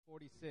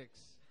46.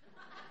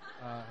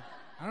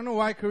 I don't know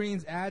why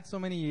Koreans add so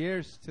many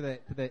years to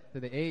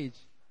the age.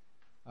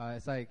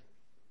 It's like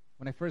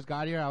when I first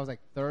got here, I was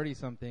like 30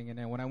 something, and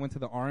then when I went to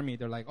the army,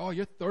 they're like, "Oh,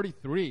 you're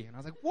 33," and I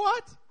was like,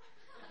 "What?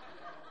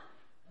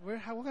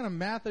 What kind of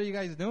math are you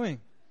guys doing?"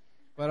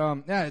 But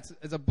yeah,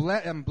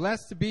 I'm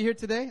blessed to be here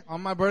today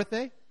on my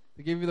birthday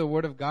to give you the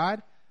Word of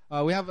God.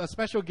 We have a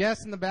special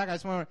guest in the back. I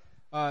just want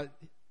to,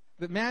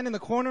 the man in the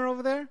corner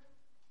over there.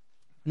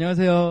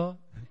 안녕하세요.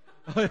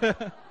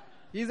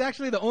 He's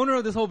actually the owner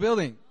of this whole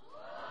building.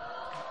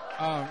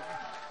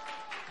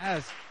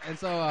 Yes, and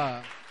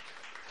so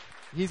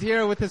he's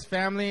here with his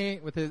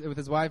family, with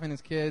his wife and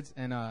his kids,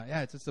 and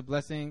yeah, it's just a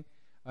blessing.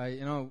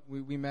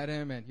 We met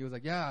him, and he was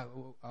like, "Yeah,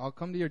 I'll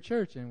come to your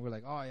church," and we're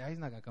like, "Oh, yeah, he's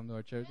not gonna come to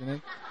our church," and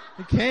then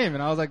he came,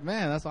 and I was like,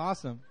 "Man, that's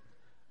awesome."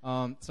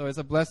 So it's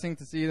a blessing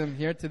to see them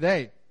here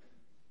today.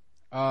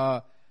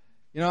 I've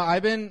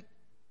been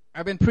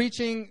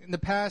preaching in the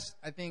past,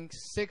 I think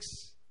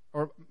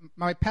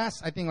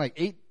like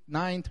 8,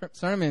 9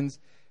 sermons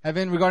have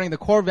been regarding the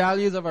core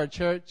values of our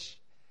church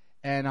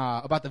and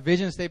about the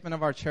vision statement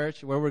of our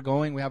church, where we're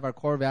going. We have our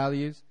core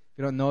values. If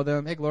you don't know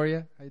them, hey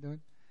Gloria, how you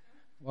doing?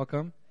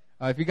 Welcome.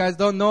 If you guys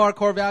don't know our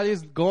core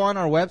values, go on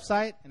our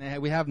website,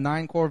 and we have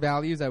 9 core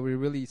values that we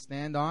really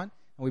stand on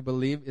and we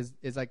believe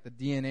is like the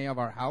DNA of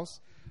our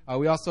house.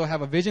 We also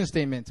have a vision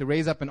statement to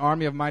raise up an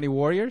army of mighty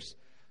warriors,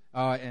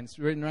 and it's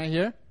written right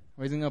here,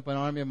 raising up an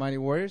army of mighty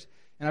warriors.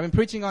 And I've been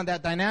preaching on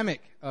that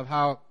dynamic of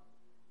how,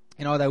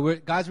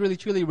 that God's really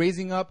truly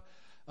raising up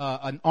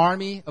an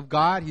army of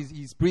God.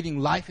 He's breathing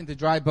life into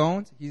dry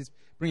bones. He's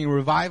bringing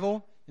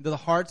revival into the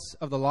hearts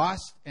of the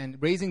lost and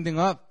raising them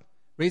up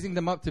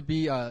to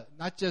be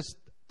not just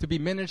to be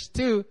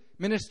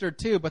ministered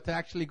to, but to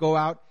actually go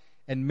out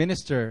and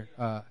minister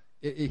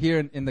here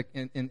in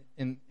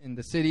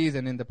the cities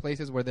and in the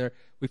places where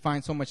we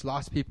find so much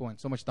lost people and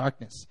so much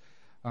darkness.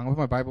 I'm going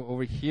to put my Bible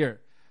over here.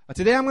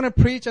 Today I'm going to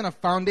preach on a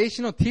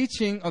foundational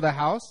teaching of the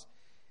house.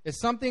 It's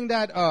something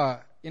that,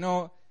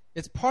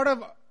 it's part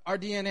of our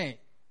DNA.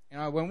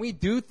 When we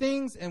do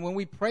things and when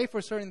we pray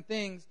for certain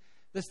things,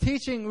 this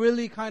teaching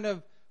really kind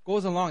of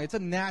goes along. It's a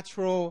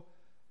natural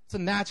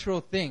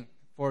thing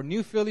for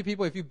New Philly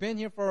people. If you've been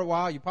here for a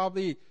while, you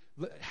probably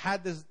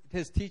had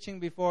his teaching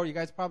before. You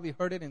guys probably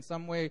heard it in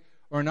some way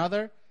or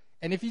another.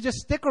 And if you just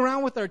stick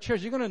around with our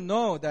church, you're going to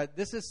know that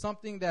this is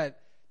something that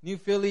New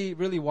Philly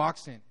really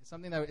walks in. It's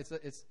something that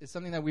it's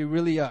something that we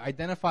really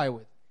identify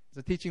with. It's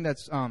a teaching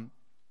that's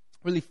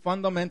really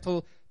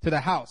fundamental to the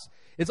house.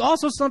 It's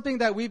also something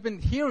that we've been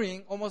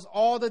hearing almost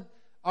all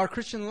our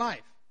Christian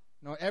life.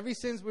 Ever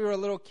since we were a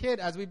little kid,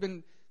 as we've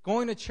been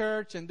going to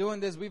church and doing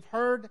this, we've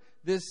heard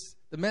the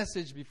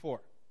message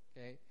before.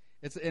 Okay,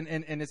 it's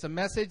a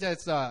message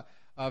that's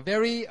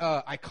very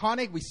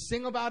iconic. We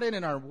sing about it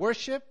in our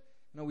worship.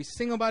 We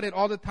sing about it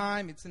all the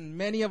time. It's in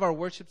many of our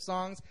worship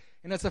songs.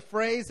 And it's a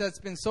phrase that's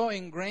been so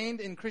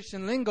ingrained in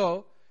Christian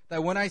lingo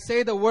that when I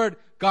say the word,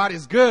 God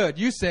is good,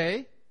 you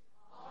say,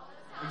 all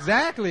the time.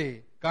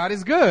 Exactly. God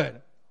is good.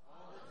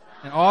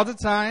 And all the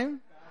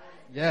time,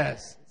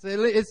 yes.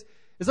 It's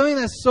something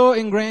that's so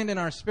ingrained in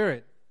our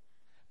spirit.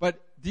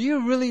 But do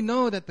you really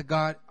know that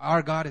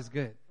our God is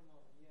good?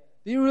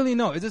 Do you really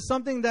know? Is it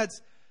something that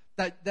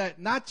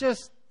not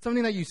just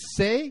something that you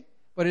say,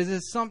 but is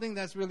it something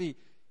that's really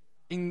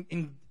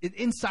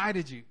inside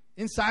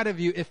of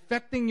you,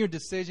 affecting your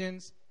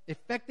decisions,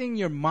 affecting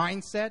your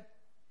mindset,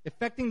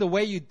 affecting the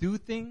way you do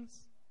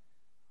things?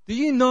 Do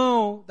you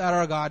know that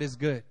our God is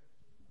good?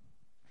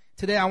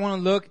 Today I want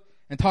to look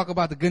and talk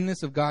about the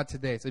goodness of God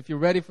today. So if you're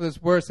ready for this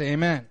word, say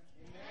amen.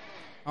 Amen.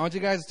 I want you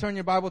guys to turn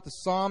your Bible to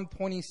Psalm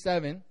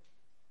 27.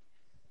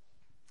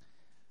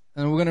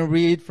 And we're going to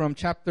read from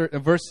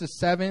verses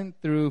 7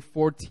 through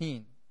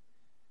 14.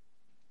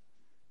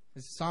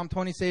 Psalm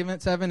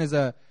 27 is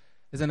an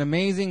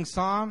amazing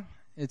psalm.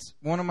 It's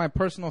one of my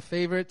personal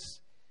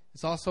favorites.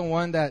 It's also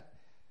one that,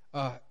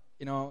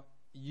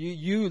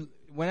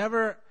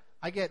 whenever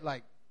I get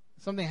like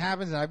something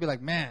happens and I'd be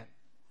like, man,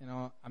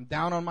 I'm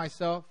down on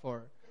myself,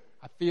 or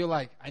I feel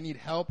like I need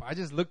help, I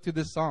just look to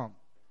this psalm.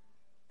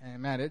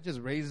 And man, it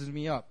just raises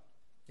me up.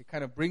 It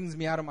kind of brings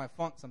me out of my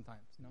funk sometimes.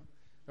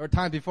 There were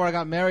times before I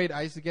got married,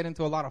 I used to get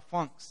into a lot of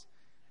funks.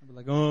 I'd be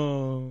like,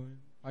 oh,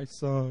 I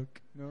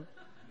suck.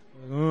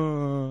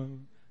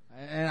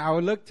 And I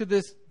would look to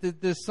this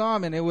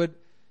psalm, and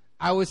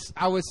I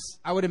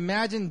would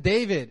imagine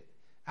David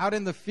out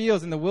in the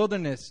fields in the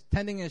wilderness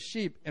tending his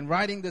sheep and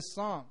writing this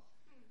psalm,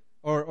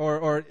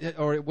 or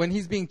when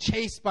he's being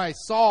chased by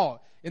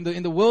Saul in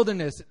the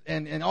wilderness,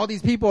 and all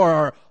these people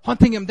are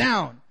hunting him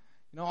down.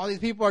 All these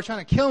people are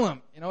trying to kill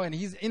him. And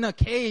he's in a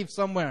cave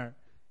somewhere.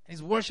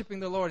 He's worshiping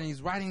the Lord, and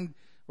he's writing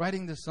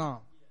the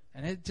psalm,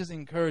 and it just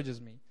encourages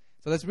me.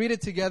 So let's read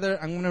it together.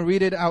 I'm going to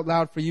read it out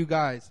loud for you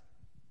guys.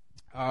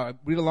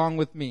 Read along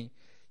with me.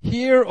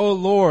 Hear, O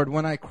Lord,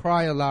 when I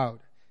cry aloud.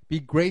 Be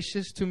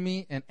gracious to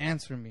me and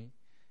answer me.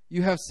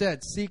 You have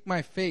said, seek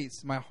my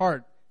face. My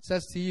heart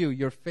says to you,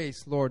 your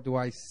face, Lord, do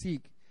I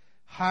seek.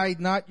 Hide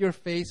not your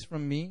face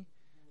from me.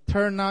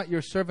 Turn not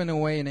your servant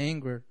away in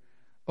anger.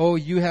 Oh,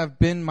 you have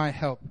been my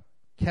help.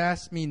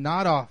 Cast me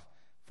not off.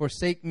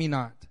 Forsake me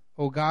not,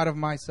 O God of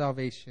my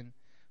salvation.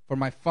 For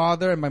my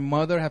father and my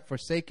mother have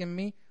forsaken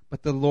me,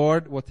 but the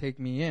Lord will take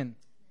me in.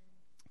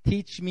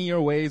 Teach me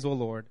your ways, O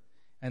Lord,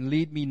 and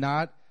lead me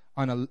not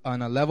on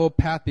a level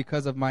path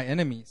because of my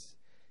enemies.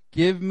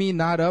 Give me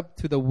not up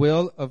to the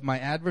will of my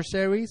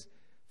adversaries,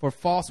 for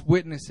false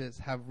witnesses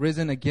have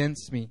risen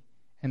against me,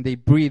 and they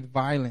breathe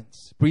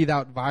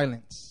out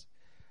violence.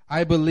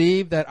 I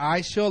believe that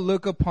I shall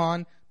look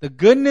upon the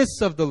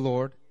goodness of the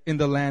Lord in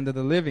the land of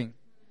the living.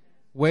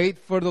 Wait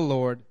for the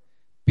Lord,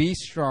 be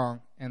strong,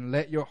 and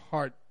let your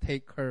heart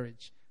take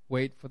courage.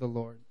 Wait for the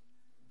Lord.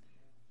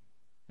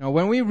 Now,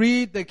 when we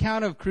read the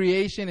account of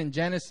creation in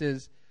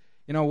Genesis,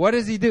 what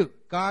does he do?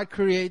 God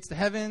creates the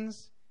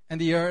heavens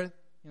and the earth.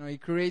 He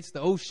creates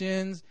the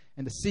oceans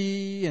and the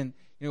sea, and,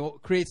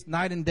 creates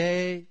night and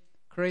day,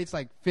 creates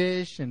like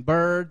fish and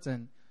birds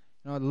and,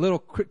 the little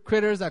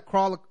critters that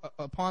crawl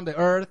upon the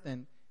earth,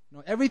 and,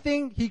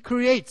 everything he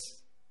creates.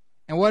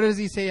 And what does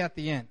he say at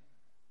the end?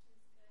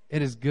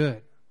 It is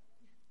good.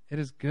 It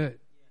is good.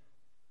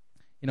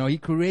 He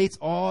creates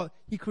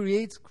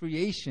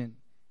creation,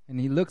 and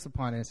he looks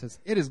upon it and says,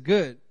 it is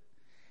good.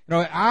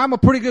 I'm a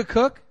pretty good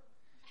cook.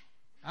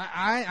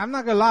 I'm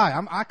not going to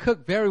lie. I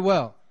cook very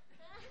well.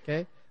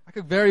 Okay? I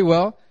cook very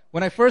well.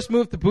 When I first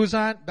moved to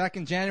Busan back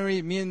in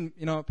January, me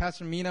and,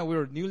 Pastor Mina, we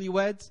were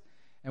newlyweds,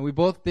 and we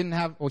both didn't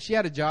have, she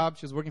had a job.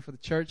 She was working for the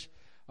church.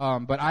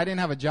 But I didn't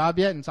have a job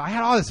yet. And so I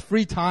had all this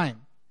free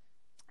time.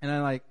 And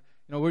I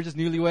we're just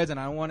newlyweds, and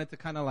I wanted to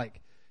kind of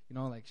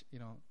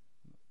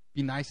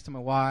be nice to my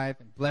wife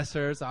and bless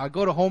her. So I'd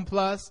go to Home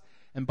Plus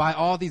and buy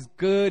all these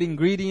good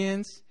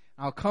ingredients.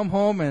 I'll come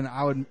home and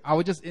I would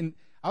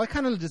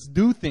kind of just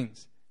do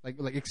things like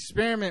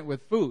experiment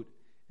with food.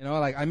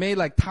 I made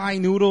Thai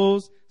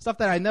noodles, stuff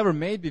that I never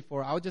made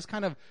before. I would just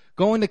kind of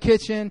go in the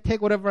kitchen,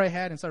 take whatever I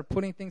had and start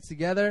putting things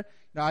together.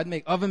 I'd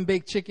make oven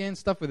baked chicken,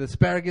 stuff with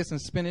asparagus and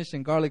spinach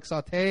and garlic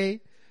saute.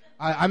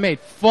 I made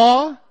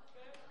pho.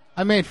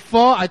 I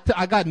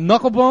got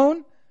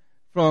knucklebone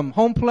from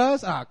Home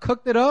Plus. I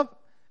cooked it up.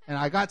 And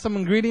I got some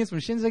ingredients from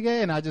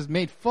Shinsegae, and I just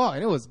made pho,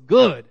 and it was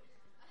good.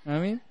 You know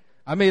what I mean?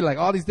 I made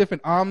all these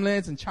different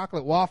omelets and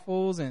chocolate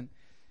waffles and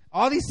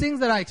all these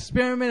things that I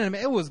experimented and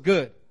made. It was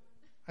good.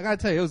 I gotta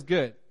tell you, it was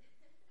good.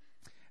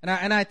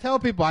 And I tell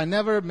people I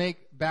never make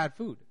bad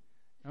food,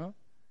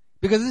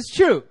 because it's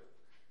true.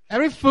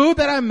 Every food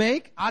that I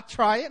make, I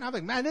try it, and I'm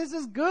like, man, this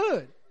is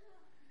good.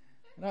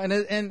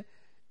 And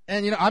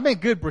I make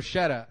good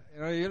bruschetta.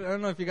 I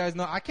don't know if you guys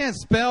know. I can't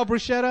spell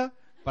bruschetta,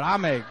 but I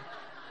make.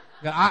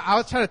 I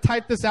was trying to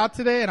type this out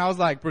today, and I was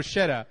like,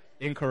 bruschetta,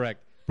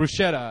 incorrect.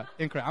 Bruschetta,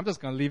 incorrect. I'm just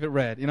going to leave it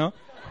red,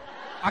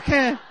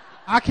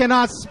 I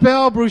cannot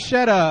spell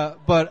bruschetta,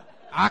 but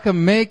I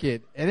can make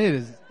it. And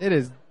it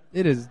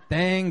is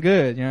dang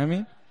good, you know what I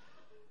mean?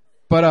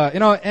 But,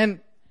 and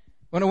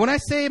when I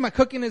say my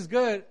cooking is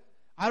good,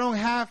 I don't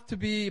have to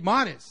be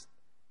modest,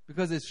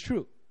 because it's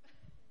true.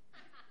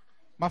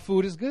 My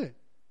food is good.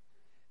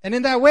 And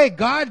in that way,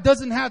 God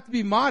doesn't have to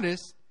be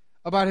modest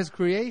about his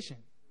creation.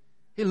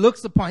 He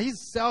looks upon,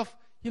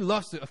 he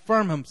loves to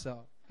affirm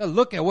himself. He'll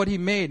look at what he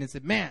made and say,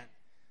 man,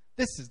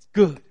 this is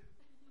good.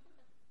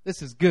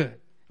 This is good.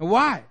 And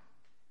why?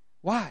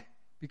 Why?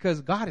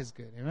 Because God is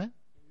good. Amen?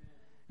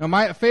 Now,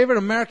 my favorite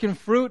American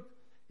fruit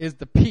is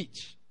the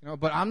peach.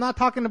 But I'm not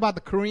talking about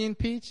the Korean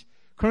peach.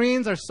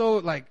 Koreans are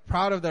so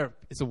proud of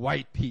it's a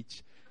white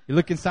peach. You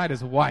look inside,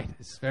 it's white.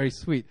 It's very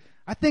sweet.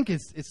 I think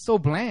it's so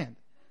bland.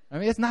 I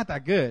mean, it's not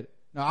that good.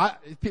 No,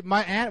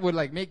 my aunt would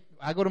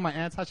I go to my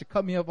aunt's house, she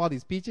cut me up all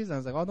these peaches, and I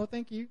was like, oh, no,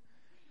 thank you.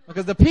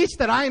 Because the peach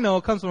that I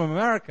know comes from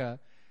America.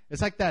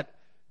 It's like that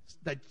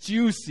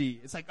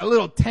juicy, it's a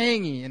little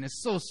tangy, and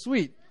it's so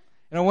sweet.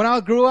 When I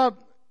grew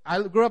up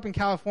in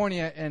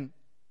California, and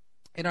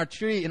in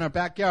our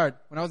backyard,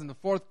 when I was in the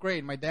 4th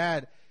grade, my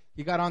dad,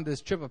 he got on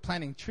this trip of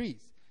planting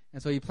trees.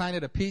 And so he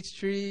planted a peach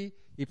tree,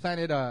 he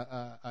planted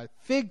a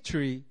fig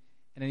tree,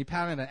 and then he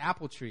planted an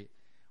apple tree.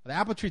 Well, the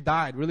apple tree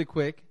died really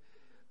quick.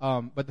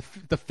 But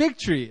the fig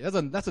tree,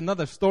 that's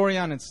another story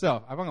on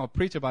itself. I'm going to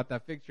preach about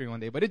that fig tree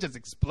one day, but it just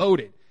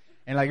exploded.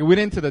 And it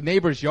went into the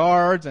neighbors'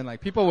 yards, and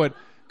people would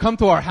come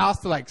to our house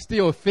to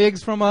steal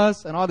figs from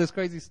us and all this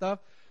crazy stuff.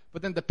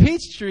 But then the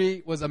peach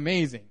tree was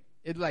amazing.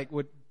 It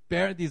would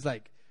bear these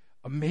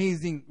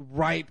amazing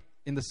ripe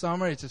in the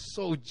summer. It's just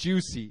so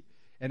juicy.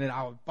 And then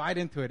I would bite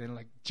into it, and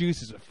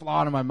juices would flow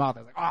out of my mouth. I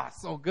was like,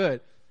 it's so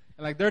good.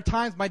 And there are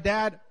times my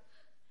dad,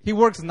 he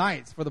works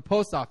nights for the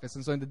post office,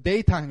 and so in the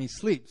daytime he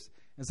sleeps.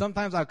 And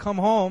sometimes I'd come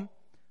home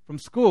from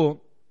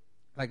school,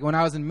 when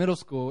I was in middle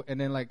school,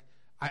 and then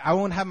I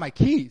won't have my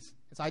keys.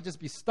 So I'd just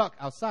be stuck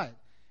outside.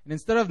 And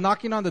instead of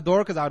knocking on the door,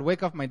 because I would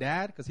wake up my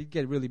dad, because he'd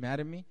get really mad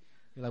at me.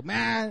 He'd be like,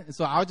 man. And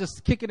so I would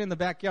just kick it in the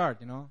backyard,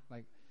 and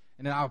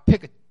then I would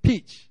pick a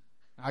peach.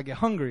 And I'd get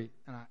hungry,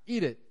 and I'd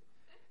eat it.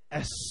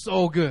 It's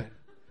so good.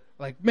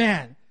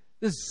 Man,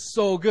 this is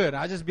so good.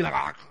 I'd just be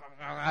like,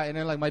 and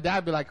then my dad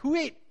would be like, who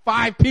ate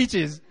 5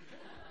 peaches?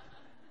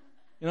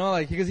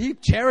 Because he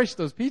cherished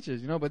those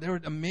peaches, but they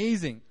were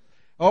amazing.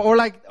 Or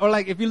like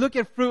if you look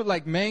at fruit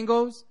like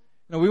mangoes,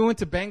 we went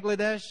to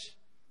Bangladesh.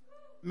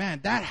 Man,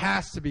 that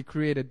has to be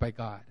created by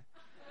God.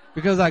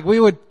 Because like we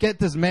would get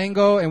this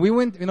mango and we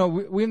went,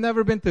 we've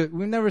never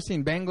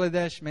seen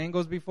Bangladesh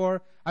mangoes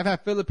before. I've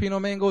had Filipino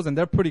mangoes and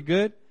they're pretty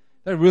good.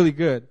 They're really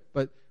good.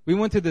 But we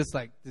went to this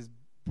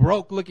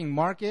broke looking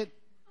market.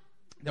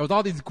 There was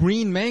all these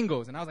green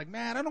mangoes and I was like,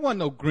 man, I don't want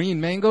no green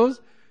mangoes.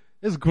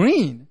 It's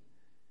green.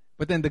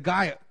 But then the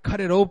guy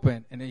cut it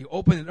open and then he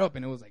opened it up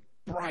and it was like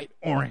bright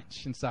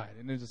orange inside.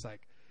 And it was just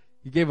like,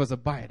 he gave us a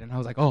bite and I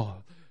was like, oh,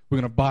 we're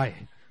going to buy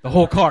the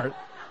whole cart.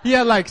 He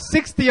had like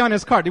 60 on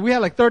his cart. We had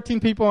like 13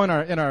 people in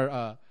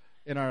our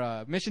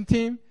mission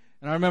team.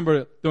 And I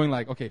remember doing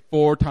like, okay,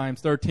 4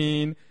 times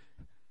 13.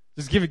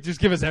 Just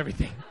give us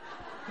everything.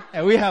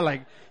 And we had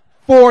like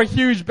 4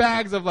 huge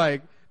bags of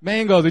like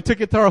mangoes. We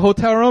took it to our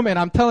hotel room and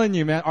I'm telling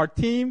you, man, our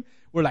team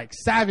were like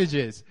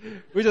savages.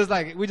 We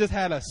just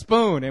had a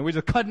spoon and we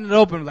just cutting it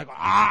open like,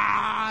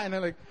 ah, and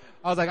then like,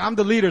 I was like, I'm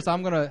the leader, so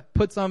I'm going to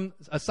put some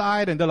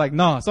aside. And they're like,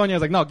 no.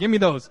 Sonia's like, no, give me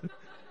those.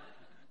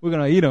 We're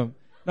going to eat them.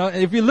 Now,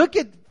 if you look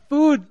at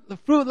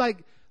fruit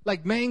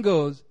like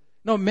mangoes,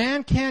 no,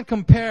 man can't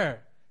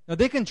compare. Now,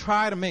 they can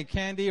try to make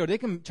candy or they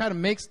can try to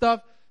make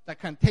stuff that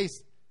can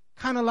taste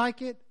kind of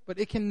like it, but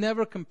it can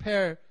never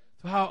compare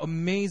to how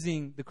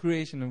amazing the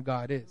creation of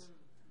God is.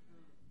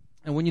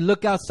 And when you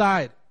look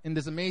outside in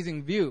this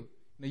amazing view,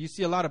 you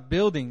see a lot of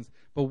buildings,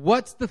 but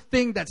what's the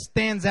thing that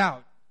stands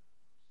out?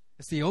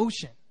 It's the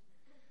ocean.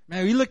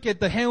 Man, you look at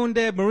the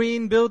Hyundai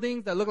Marine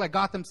buildings that look like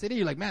Gotham City,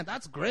 you're like, man,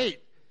 that's great.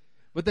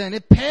 But then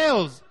it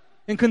pales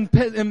in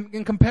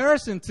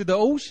comparison to the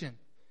ocean.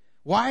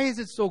 Why is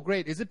it so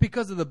great? Is it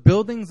because of the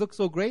buildings look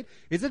so great?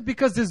 Is it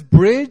because this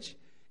bridge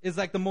is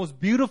like the most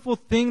beautiful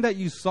thing that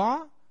you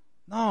saw?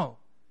 No.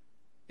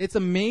 It's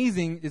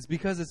amazing. It's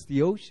because it's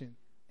the ocean.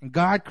 And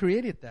God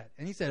created that.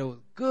 And he said it was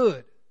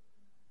good.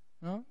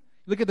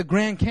 Look at the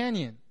Grand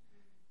Canyon.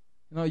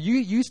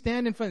 You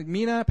stand in front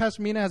of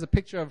Pastor Mina has a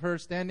picture of her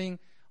standing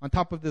on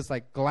top of this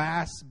like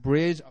glass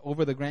bridge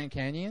over the Grand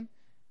Canyon.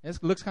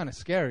 It looks kind of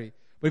scary.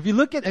 But if you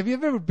look at, have you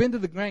ever been to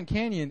the Grand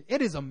Canyon?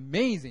 It is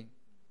amazing.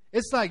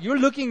 It's like you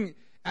can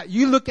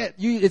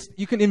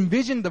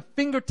envision the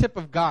fingertip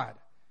of God,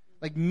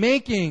 like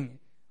making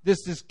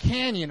this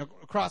canyon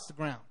across the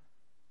ground.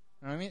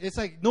 You know what I mean? It's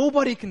like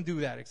nobody can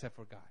do that except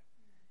for God.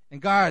 And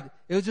God,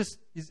 it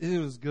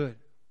was good.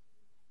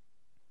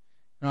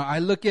 I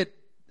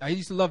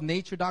used to love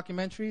nature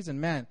documentaries,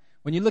 and man,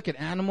 when you look at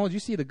animals, you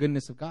see the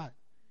goodness of God.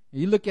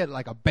 You look at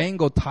like a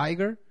Bengal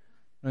tiger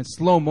in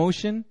slow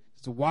motion,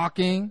 it's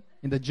walking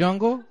in the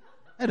jungle.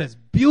 That is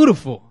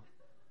beautiful.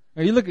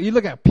 You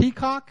look at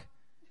peacock.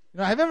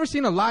 Have you ever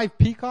seen a live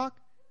peacock?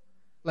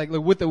 Like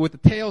with the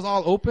tails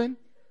all open?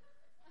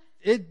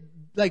 It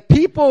like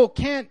people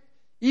can't,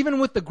 even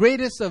with the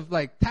greatest of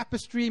like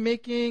tapestry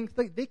making,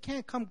 they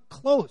can't come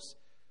close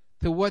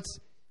to what's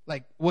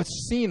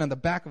seen on the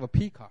back of a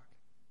peacock.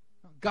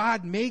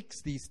 God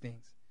makes these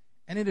things,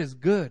 and it is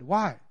good.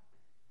 Why?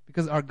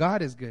 Because our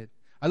God is good.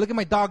 I look at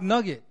my dog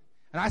Nugget,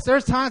 and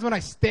there's times when I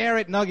stare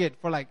at Nugget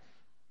for like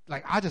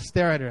I just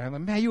stare at her. I'm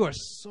like, man, you are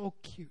so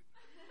cute.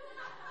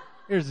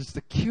 You're just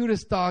the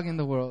cutest dog in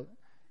the world.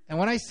 And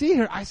when I see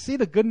her, I see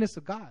the goodness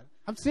of God.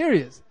 I'm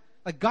serious.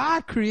 Like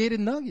God created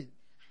Nugget,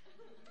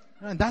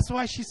 and that's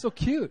why she's so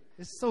cute.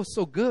 It's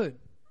so good.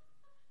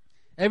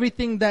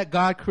 Everything that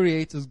God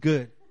creates is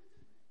good.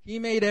 He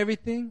made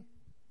everything,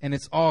 and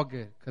it's all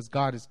good because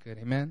God is good.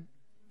 Amen.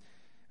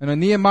 And in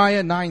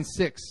Nehemiah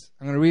 9:6,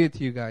 I'm going to read it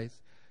to you guys.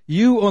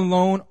 You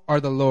alone are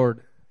the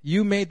Lord.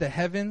 You made the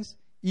heavens,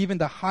 even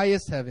the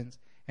highest heavens,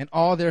 and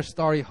all their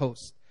starry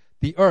hosts,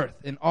 the earth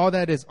and all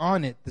that is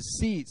on it, the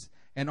seas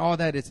and all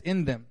that is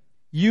in them.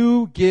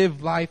 You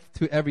give life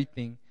to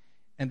everything,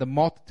 and the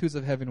multitudes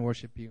of heaven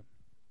worship you.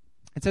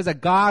 It says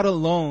that God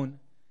alone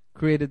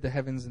created the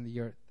heavens and the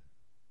earth.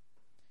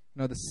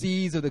 The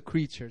seas of the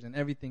creatures and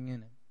everything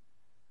in it.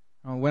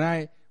 When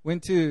I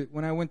went to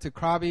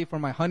Krabi for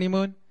my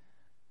honeymoon,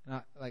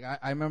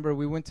 I remember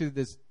we went to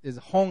this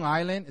Hong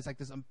Island. It's like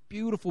this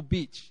beautiful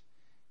beach,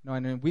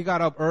 and then we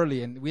got up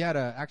early and we had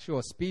a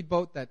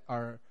speedboat that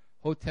our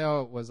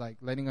hotel was like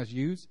letting us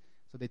use.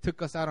 So they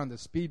took us out on the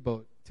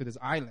speedboat to this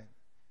island,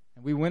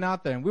 and we went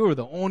out there and we were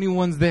the only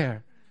ones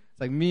there.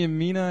 It's like me and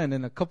Mina and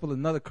then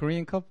another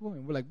Korean couple,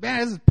 and we're like, man,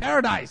 this is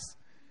paradise.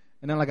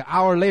 And then like an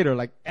hour later,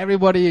 like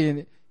everybody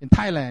in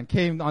Thailand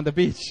came on the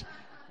beach.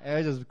 And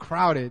it was just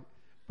crowded.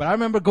 But I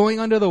remember going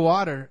under the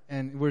water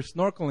and we're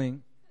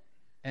snorkeling,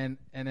 and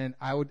then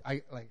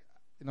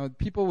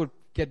people would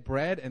get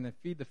bread and then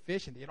feed the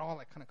fish, and they'd all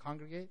like kind of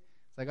congregate.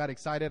 So I got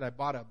excited. I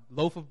bought a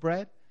loaf of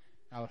bread.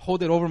 I would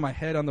hold it over my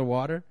head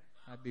underwater.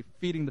 I'd be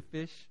feeding the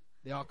fish.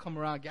 They all come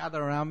around,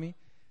 gather around me.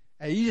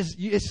 And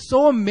it's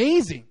so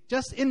amazing.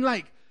 Just in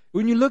like,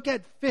 when you look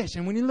at fish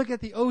and when you look at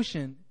the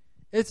ocean,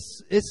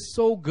 it's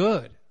so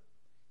good.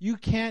 You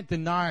can't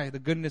deny the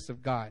goodness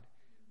of God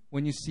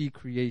when you see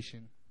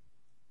creation.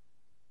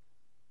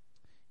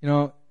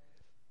 Where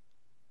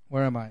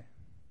am I?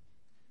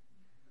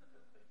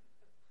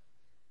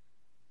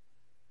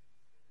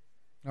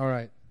 All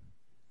right.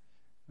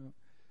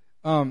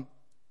 And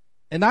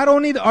not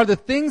only are the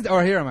things,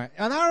 or here am I.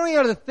 And not only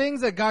are the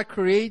things that God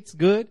creates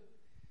good,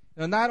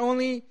 not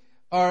only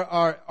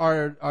are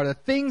the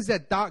things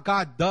that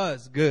God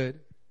does good,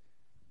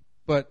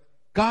 but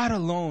God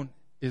alone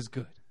is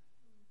good.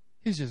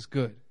 He's just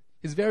good.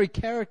 His very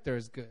character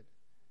is good.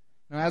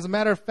 Now, as a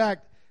matter of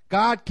fact,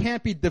 God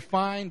can't be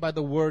defined by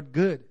the word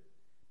good,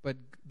 but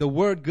the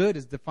word good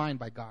is defined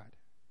by God.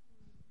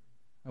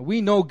 Now,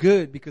 we know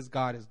good because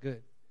God is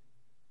good.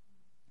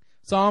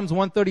 Psalms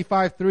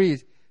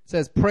 135:3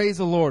 says, "Praise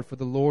the Lord, for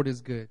the Lord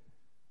is good."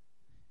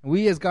 And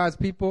we as God's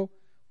people,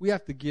 we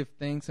have to give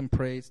thanks and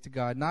praise to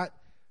God, not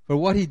for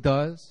what He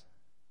does,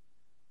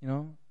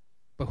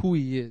 but who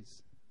He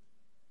is,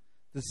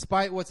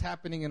 despite what's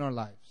happening in our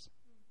lives.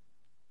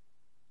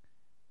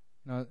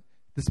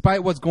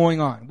 Despite what's going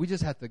on, we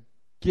just have to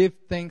give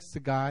thanks to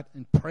God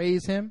and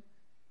praise Him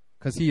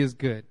because He is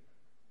good.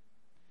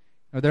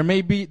 Now, there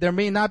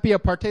may not be a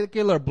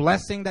particular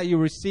blessing that you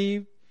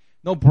receive,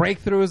 no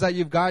breakthroughs that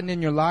you've gotten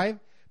in your life,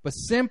 but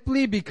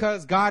simply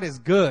because God is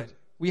good,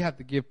 we have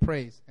to give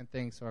praise and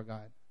thanks to our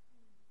God.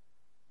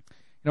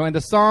 And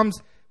the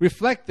Psalms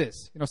reflect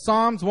this.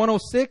 Psalms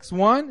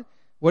 106:1,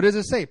 what does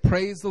it say?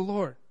 Praise the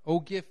Lord. Oh,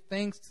 give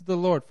thanks to the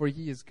Lord, for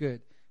He is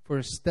good, for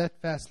His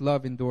steadfast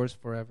love endures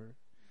forever.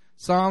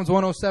 Psalms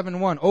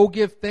 107:1, oh,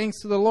 give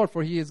thanks to the Lord,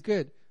 for He is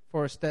good,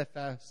 for His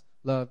steadfast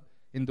love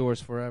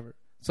endures forever.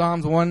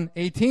 Psalms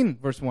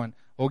 118:1,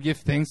 oh, give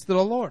thanks to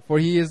the Lord, for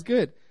He is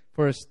good,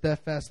 for His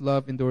steadfast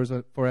love endures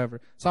forever.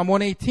 Psalm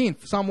 118,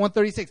 Psalm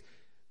 136.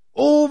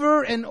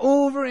 Over and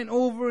over and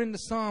over in the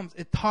Psalms,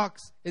 it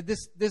talks,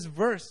 this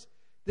verse,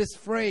 this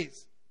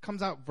phrase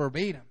comes out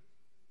verbatim.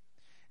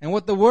 And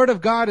what the Word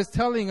of God is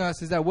telling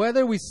us is that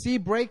whether we see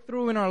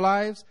breakthrough in our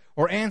lives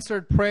or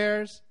answered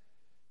prayers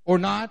or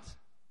not,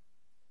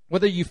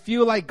 whether you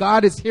feel like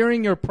God is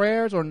hearing your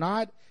prayers or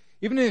not,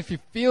 even if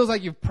it feels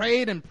like you've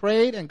prayed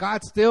and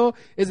God still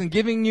isn't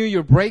giving you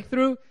your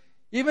breakthrough,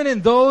 even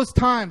in those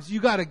times,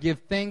 you got to give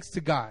thanks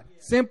to God,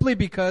 simply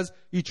because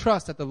you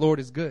trust that the Lord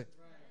is good.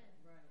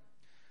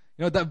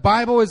 The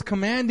Bible is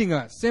commanding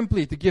us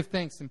simply to give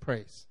thanks and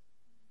praise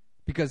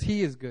because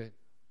He is good.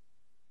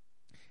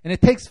 And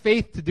it takes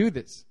faith to do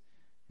this.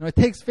 It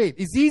takes faith.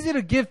 It's easy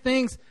to give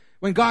thanks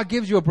when God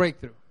gives you a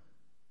breakthrough.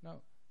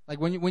 Like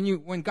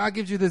when God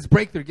gives you this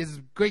breakthrough, gives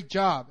this great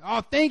job.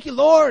 Oh, thank you,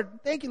 Lord.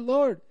 Thank you,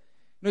 Lord.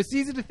 It's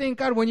easy to thank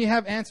God when you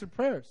have answered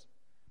prayers.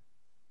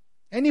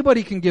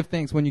 Anybody can give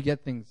thanks when you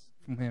get things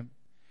from Him.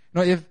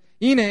 If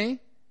Ine,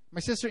 my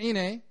sister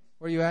Ine,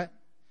 where are you at?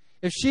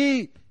 If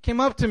she came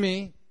up to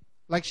me,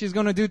 like she's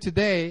going to do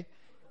today,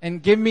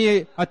 and give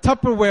me a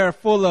Tupperware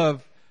full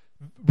of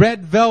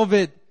red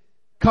velvet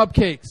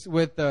cupcakes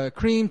with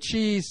cream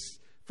cheese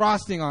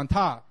frosting on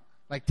top,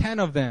 like 10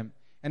 of them.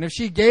 And if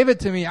she gave it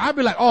to me, I'd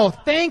be like, oh,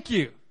 thank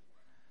you.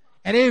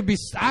 And it'd be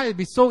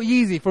so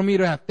easy for me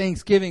to have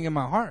thanksgiving in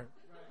my heart.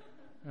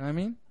 You know what I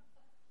mean?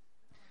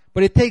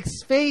 But it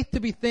takes faith to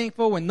be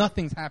thankful when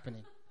nothing's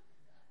happening.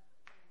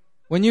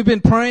 When you've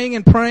been praying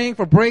and praying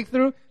for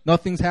breakthrough,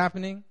 nothing's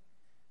happening.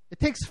 It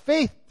takes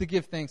faith to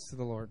give thanks to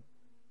the Lord.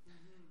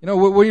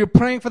 When you're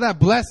praying for that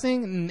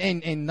blessing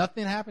and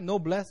nothing happened, no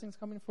blessings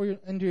coming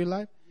into your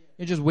life,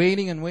 you're just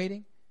waiting and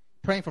waiting,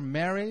 praying for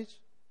marriage.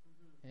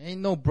 There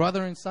ain't no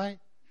brother in sight.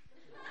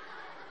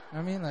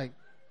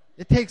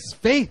 It takes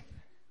faith.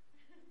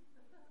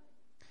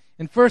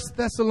 In 1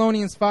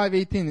 Thessalonians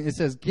 5:18, it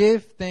says,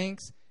 give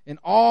thanks in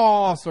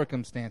all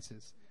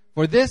circumstances,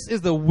 for this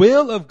is the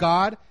will of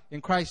God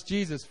in Christ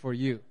Jesus for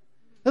you.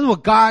 This is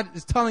what God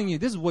is telling you.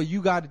 This is what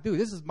you got to do.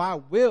 This is my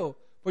will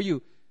for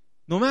you.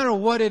 No matter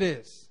what it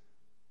is,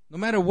 no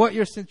matter what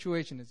your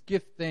situation is,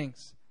 give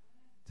thanks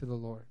to the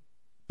Lord.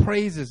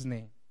 Praise His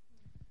name.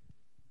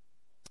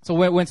 So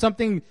when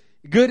something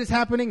good is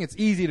happening, it's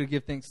easy to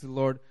give thanks to the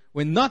Lord.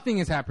 When nothing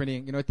is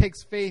happening, it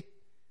takes faith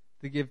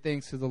to give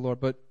thanks to the Lord.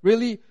 But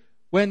really,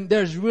 when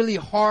there's really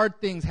hard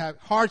things,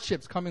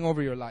 hardships coming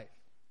over your life,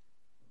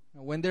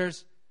 when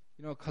there's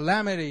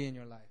calamity in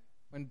your life,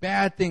 when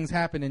bad things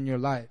happen in your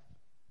life,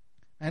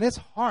 and it's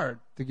hard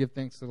to give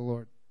thanks to the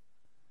Lord.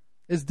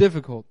 It's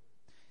difficult.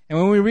 And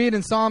when we read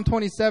in Psalm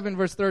 27,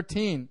 verse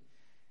 13,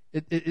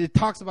 it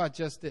talks about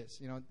just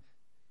this.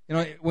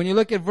 When you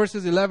look at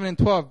verses 11 and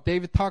 12,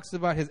 David talks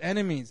about his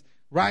enemies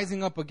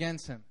rising up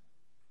against him.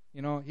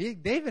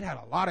 David had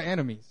a lot of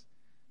enemies.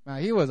 Now,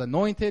 he was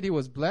anointed, he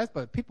was blessed,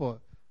 but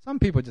some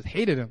people just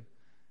hated him.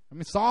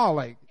 Saul,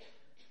 I'm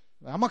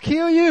going to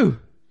kill you.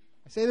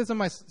 I say this in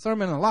my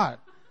sermon a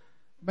lot.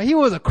 But he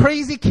was a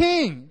crazy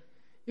king.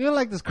 He was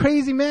like this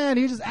crazy man.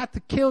 He just had to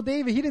kill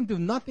David. He didn't do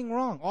nothing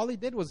wrong. All he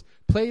did was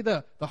play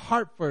the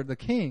harp for the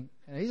king.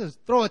 And he just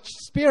throw a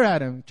spear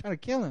at him, trying to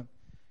kill him.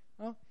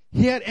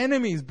 He had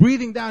enemies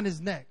breathing down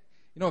his neck,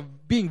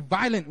 being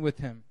violent with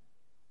him.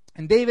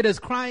 And David is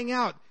crying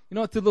out,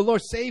 to the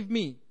Lord, save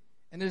me.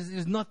 And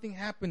there's nothing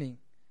happening.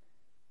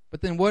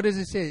 But then what does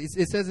it say?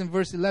 It says in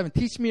verse 11,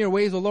 teach me your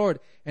ways, O Lord,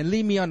 and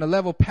lead me on the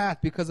level path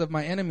because of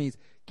my enemies.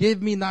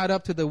 Give me not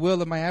up to the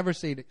will of my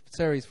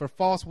adversaries, for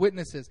false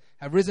witnesses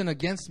have risen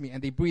against me,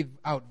 and they breathe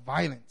out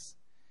violence.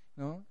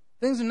 You know,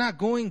 things are not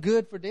going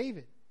good for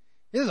David.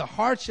 There's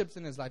hardships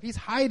in his life. He's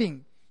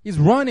hiding. He's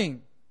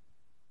running.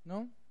 You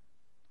know?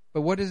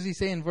 But what does he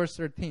say in verse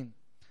 13?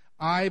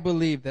 I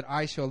believe that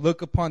I shall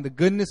look upon the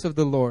goodness of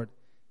the Lord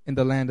in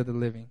the land of the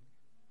living.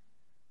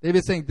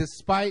 David's saying,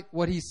 despite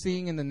what he's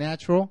seeing in the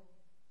natural,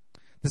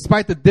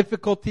 despite the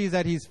difficulties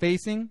that he's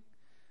facing,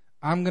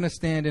 I'm going to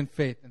stand in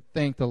faith and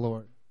thank the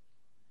Lord.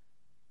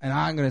 And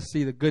I'm going to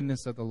see the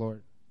goodness of the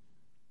Lord.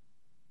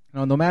 You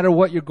know, no matter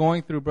what you're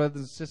going through,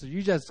 brothers and sisters,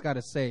 you just got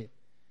to say,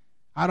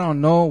 I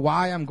don't know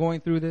why I'm going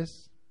through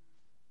this,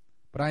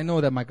 but I know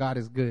that my God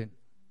is good.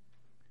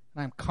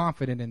 And I'm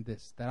confident in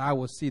this, that I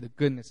will see the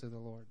goodness of the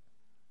Lord.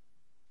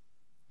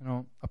 You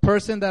know, a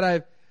person that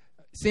I've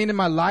seen in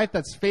my life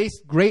that's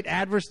faced great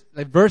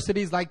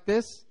adversities like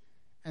this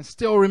and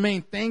still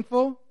remain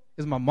thankful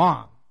is my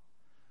mom.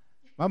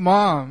 My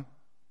mom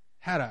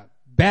had a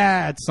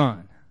bad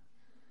son.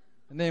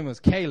 His name was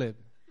Caleb.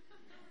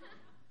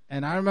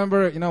 And I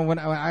remember, you know, when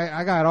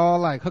I got all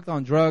like hooked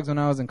on drugs when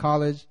I was in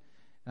college,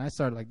 and I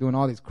started like doing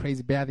all these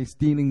crazy bad things,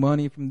 stealing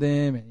money from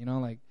them, and, you know,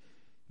 like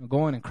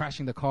going and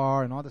crashing the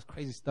car and all this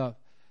crazy stuff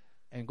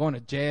and going to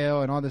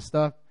jail and all this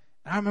stuff.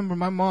 And I remember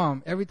my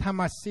mom, every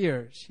time I see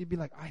her, she'd be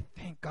like, I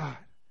thank God.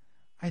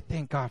 I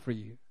thank God for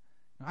you.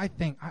 I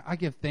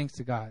give thanks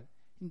to God.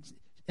 And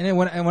then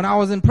when I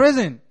was in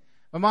prison,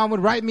 my mom would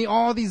write me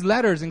all these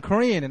letters in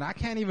Korean, and I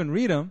can't even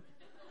read them.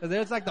 Because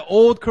there's like the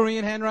old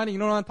Korean handwriting. You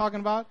know what I'm talking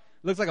about?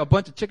 It looks like a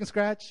bunch of chicken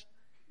scratch.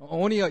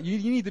 You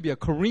need to be a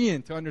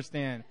Korean to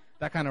understand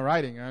that kind of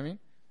writing. You know what I mean?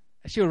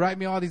 And she would write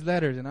me all these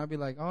letters, and I'd be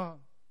like, oh.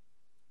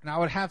 And I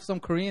would have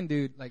some Korean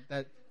dude like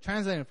that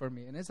translating for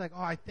me. And it's like,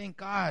 oh, I thank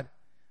God.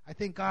 I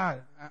thank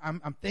God.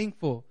 I'm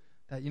thankful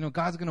that, you know,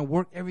 God's going to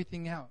work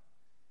everything out.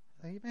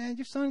 Like, man,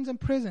 your son's in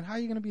prison. How are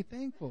you going to be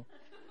thankful?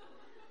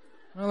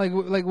 You know,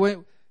 like when,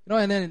 you know,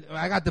 and then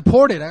I got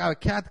deported. I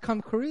had to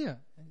come to Korea.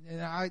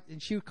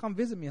 And she would come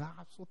visit me. And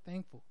I'm so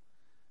thankful.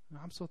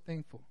 I'm so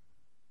thankful.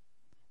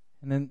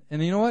 And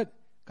you know what?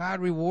 God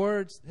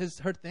rewards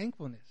her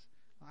thankfulness.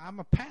 I'm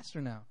a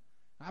pastor now.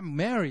 I'm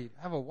married.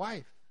 I have a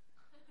wife.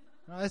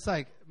 You know, it's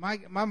like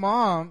my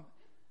mom,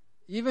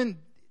 even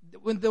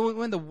when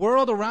the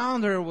world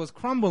around her was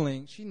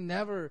crumbling, she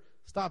never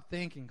stopped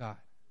thanking God.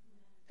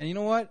 And you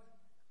know what?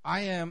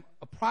 I am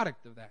a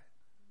product of that.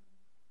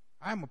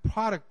 I am a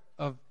product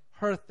of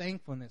her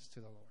thankfulness to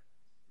the Lord.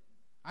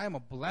 I am a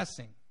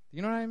blessing. Do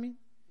you know what I mean?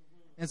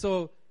 And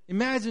so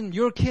imagine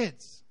your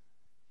kids.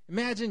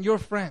 Imagine your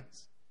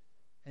friends.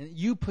 And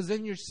you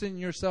position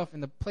yourself in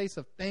the place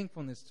of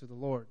thankfulness to the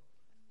Lord.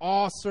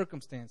 All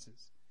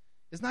circumstances.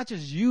 It's not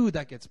just you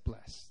that gets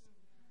blessed.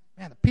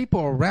 Man, the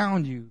people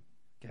around you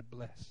get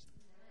blessed.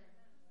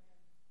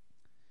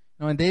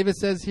 You know, and David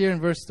says here in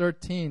verse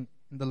 13,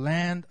 in the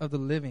land of the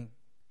living,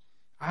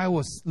 I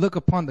will look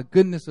upon the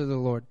goodness of the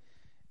Lord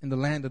in the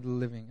land of the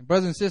living. And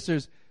brothers and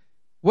sisters,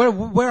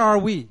 where are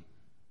we?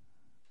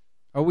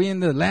 Are we in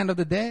the land of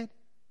the dead?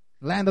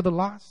 Land of the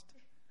lost?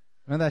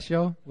 Remember that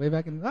show? Way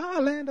back in,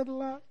 land of the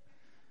lost.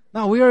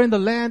 No, we are in the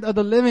land of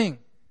the living.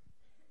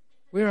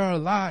 We are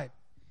alive.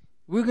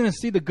 We're going to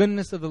see the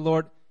goodness of the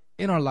Lord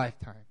in our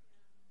lifetime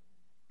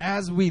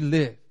as we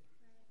live.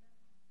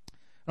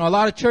 Now, a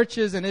lot of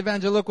churches and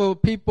evangelical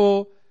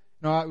people,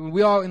 a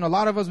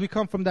lot of us, we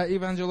come from that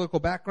evangelical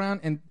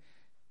background, and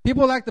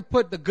people like to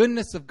put the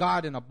goodness of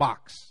God in a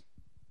box.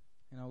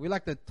 You know, we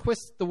like to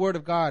twist the word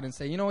of God and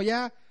say,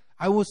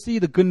 I will see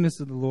the goodness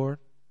of the Lord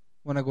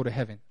when I go to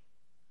heaven.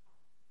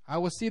 I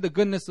will see the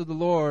goodness of the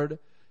Lord.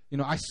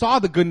 I saw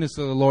the goodness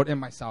of the Lord in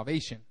my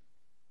salvation.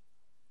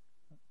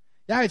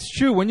 Yeah, it's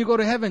true. When you go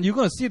to heaven, you're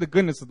going to see the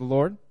goodness of the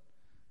Lord.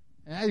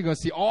 And you're going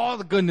to see all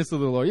the goodness of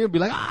the Lord. You're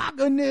going to be like,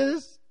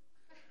 goodness.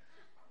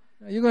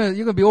 You're going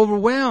to be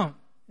overwhelmed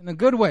in a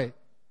good way.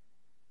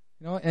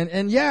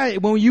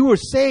 And when you were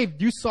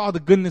saved, you saw the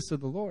goodness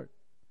of the Lord.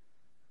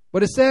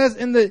 But it says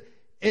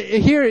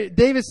here,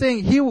 David's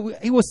saying he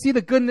will see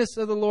the goodness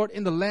of the Lord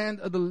in the land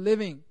of the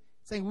living.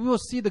 Saying we will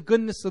see the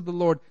goodness of the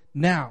Lord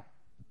now.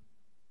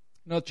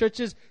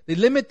 Churches, they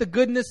limit the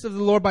goodness of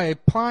the Lord by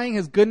applying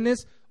His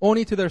goodness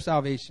only to their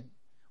salvation,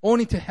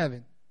 only to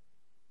heaven.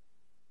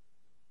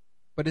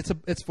 But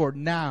it's for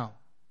now,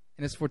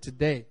 and it's for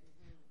today.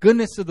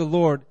 Goodness of the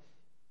Lord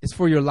is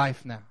for your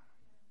life now,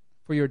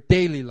 for your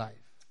daily life,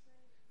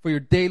 for your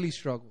daily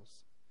struggles.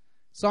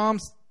 Psalm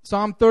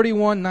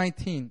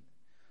 31:19.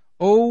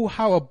 Oh,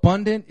 how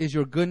abundant is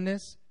your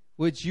goodness,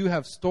 which you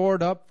have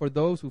stored up for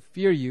those who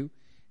fear you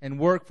and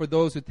work for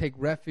those who take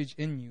refuge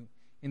in you,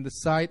 in the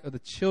sight of the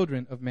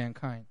children of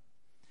mankind.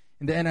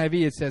 In the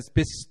NIV, it says,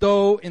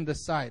 bestow in the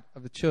sight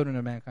of the children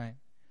of mankind.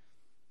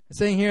 It's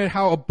saying here,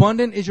 how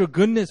abundant is your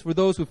goodness for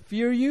those who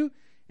fear you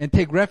and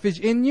take refuge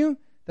in you,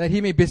 that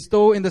He may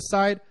bestow in the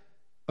sight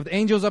of the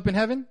angels up in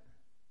heaven,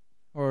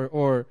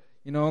 or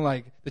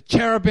like the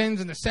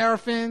cherubims and the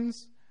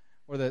seraphims,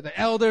 or the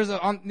elders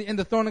in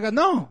the throne of God.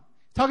 No.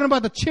 He's talking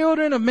about the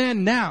children of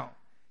man now.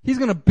 He's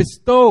going to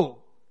bestow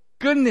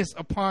goodness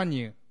upon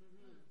you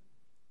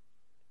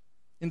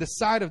in the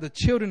sight of the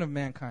children of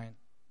mankind.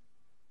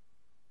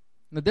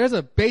 Now, there's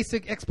a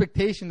basic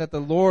expectation that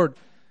the Word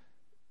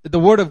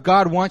of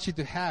God wants you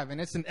to have, and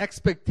it's an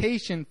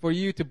expectation for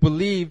you to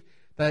believe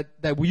that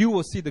you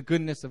will see the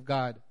goodness of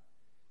God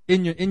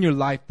in your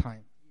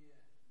lifetime.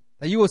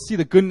 That you will see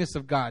the goodness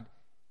of God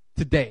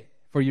today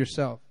for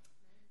yourself.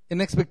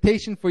 An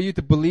expectation for you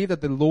to believe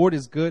that the Lord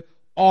is good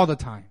all the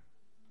time.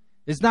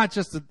 It's not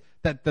just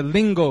that the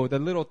lingo, the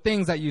little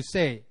things that you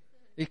say.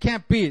 It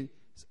can't be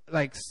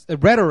like a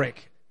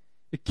rhetoric.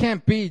 It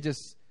can't be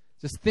just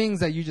things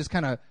that you just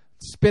kind of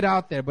spit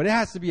out there, but it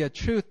has to be a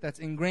truth that's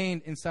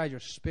ingrained inside your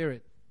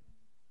spirit.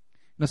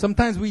 Now,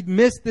 sometimes we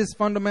miss this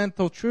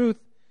fundamental truth,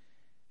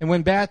 and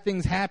when bad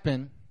things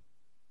happen,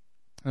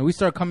 and we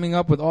start coming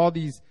up with all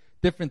these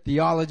different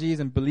theologies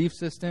and belief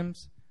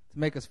systems to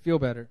make us feel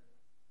better,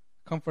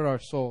 comfort our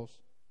souls.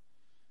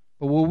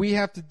 But what we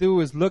have to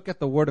do is look at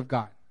the Word of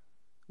God.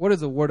 What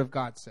does the Word of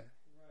God say?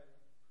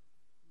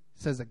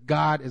 It says that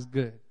God is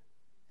good.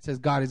 It says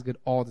God is good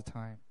all the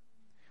time.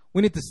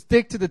 We need to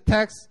stick to the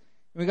text.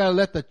 We got to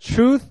let the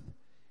truth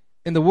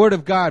in the Word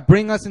of God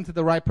bring us into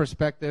the right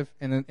perspective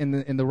and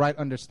in the right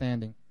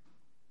understanding.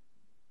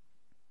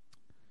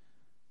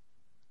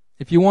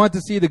 If you want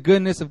to see the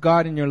goodness of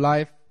God in your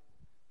life,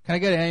 can I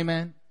get an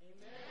amen?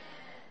 Amen.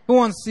 Who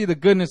wants to see the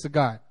goodness of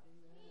God?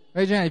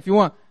 Raise your hand if you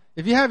want.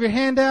 If you have your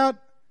hand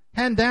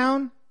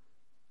down,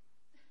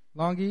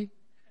 Longy.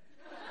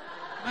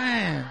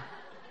 Man,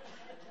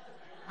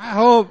 I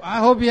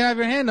hope you have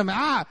your hand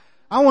up.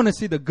 I want to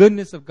see the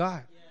goodness of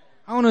God.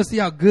 I want to see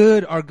how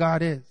good our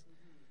God is.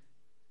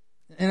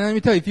 And let me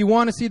tell you, if you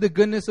want to see the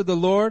goodness of the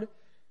Lord,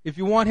 if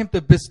you want Him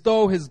to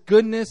bestow His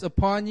goodness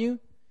upon you,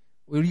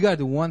 well, you got to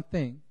do one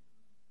thing.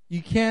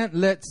 You can't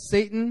let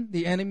Satan,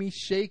 the enemy,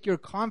 shake your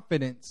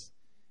confidence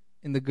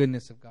in the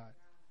goodness of God.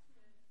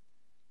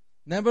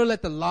 Never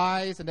let the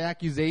lies and the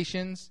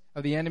accusations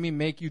of the enemy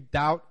make you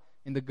doubt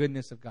in the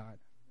goodness of God.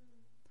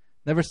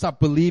 Never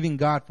stop believing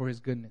God for His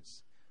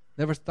goodness.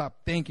 Never stop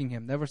thanking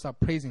Him. Never stop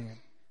praising Him.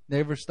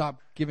 Never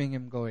stop giving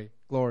Him glory.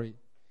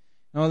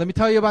 Now, let me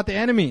tell you about the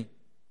enemy.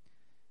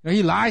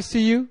 He lies to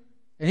you,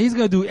 and he's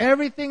going to do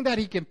everything that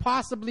he can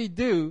possibly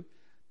do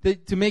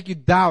to make you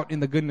doubt in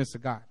the goodness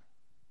of God.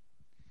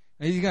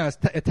 And he's going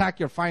to attack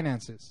your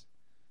finances.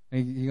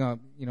 And he's going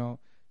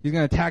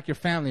to attack your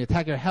family,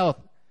 attack your health.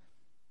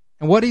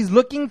 And what he's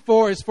looking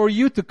for is for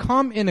you to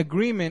come in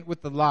agreement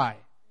with the lie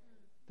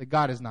that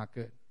God is not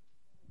good.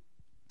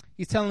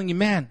 He's telling you,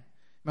 man,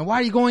 why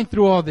are you going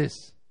through all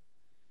this?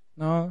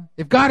 No,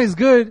 if God is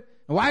good,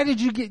 why did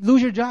you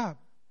lose your job?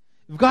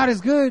 If God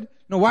is good,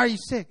 why are you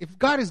sick? If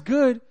God is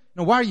good,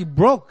 why are you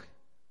broke?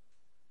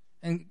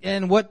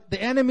 And what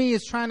the enemy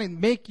is trying to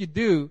make you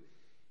do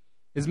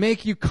is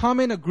make you come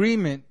in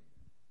agreement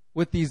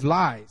with these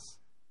lies.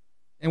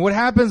 And what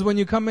happens when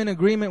you come in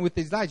agreement with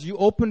these lies? You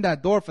open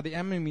that door for the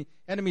enemy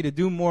to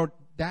do more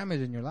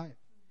damage in your life.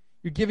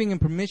 You're giving him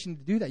permission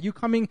to do that. You're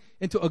coming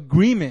into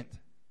agreement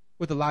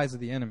with the lies of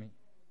the enemy.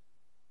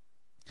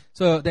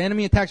 So the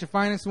enemy attacks your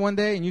finances one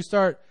day, and you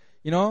start,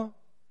 and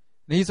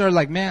he started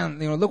like, man,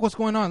 look what's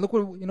going on. Look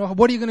what,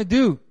 what are you going to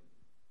do?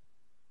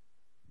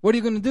 What are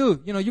you going to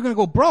do? You're going to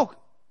go broke.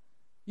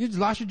 You just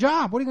lost your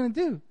job. What are you going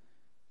to do?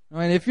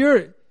 And if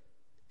you're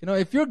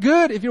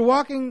good, if you're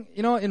walking,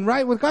 in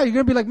right with God, you're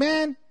going to be like,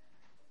 man,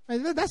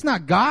 that's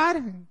not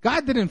God.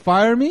 God didn't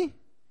fire me.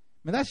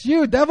 Man, that's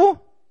you,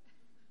 devil.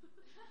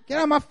 Get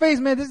out of my face,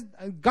 man.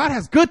 God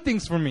has good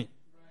things for me.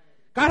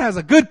 God has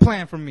a good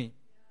plan for me.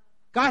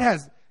 God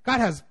has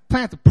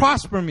planned to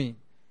prosper me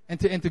and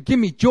to give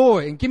me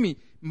joy and give me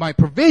my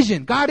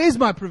provision. God is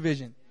my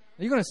provision.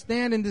 And you're going to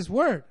stand in this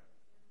word.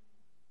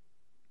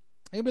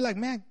 And you'll be like,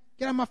 man,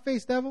 get out of my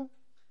face, devil.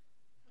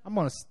 I'm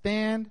going to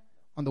stand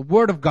on the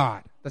word of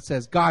God that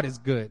says God is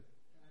good.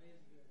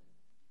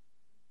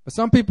 But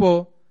some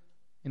people,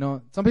 a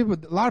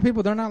lot of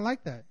people, they're not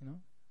like that,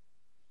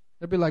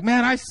 They'll be like,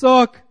 man, I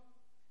suck.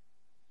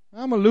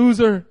 I'm a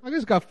loser. I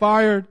just got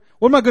fired.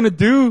 What am I going to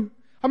do?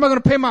 How am I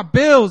going to pay my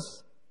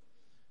bills?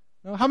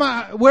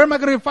 Where am I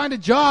going to find a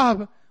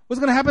job? What's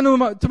going to happen to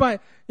my,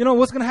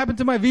 what's going to happen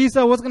to my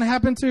visa? What's going to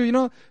happen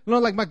to,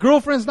 like my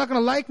girlfriend's not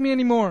going to like me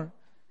anymore.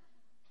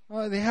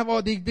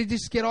 They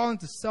just get all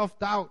into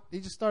self-doubt. They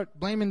just start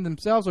blaming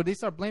themselves, or they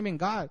start blaming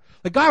God.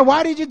 Like, God,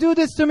 why did you do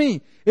this to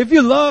me? If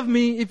you love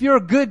me, if you're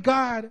a good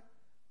God,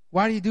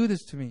 why do you do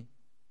this to me?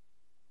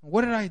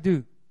 What did I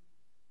do?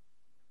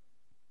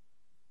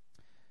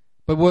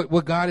 But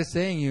what God is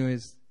saying to you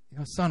is,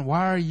 son,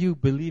 why are you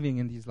believing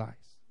in these lies?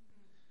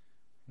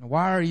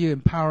 Why are you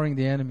empowering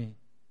the enemy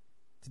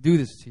to do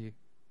this to you? And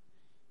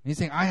he's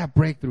saying, I have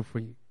breakthrough for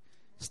you.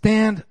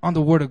 Stand on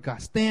the word of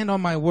God. Stand on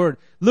my word.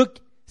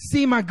 Look,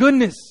 see my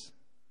goodness.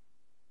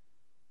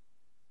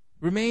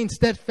 Remain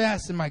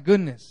steadfast in my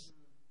goodness.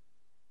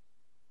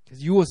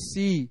 Because you will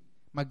see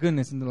my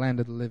goodness in the land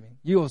of the living.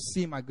 You will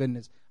see my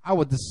goodness. I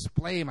will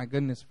display my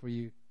goodness for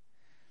you.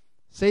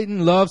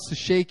 Satan loves to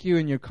shake you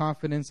in your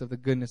confidence of the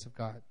goodness of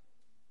God.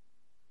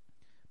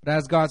 But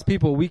as God's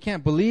people, we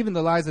can't believe in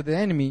the lies of the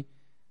enemy,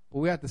 but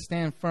we have to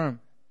stand firm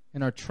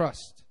in our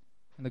trust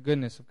in the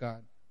goodness of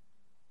God.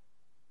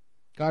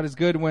 God is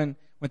good when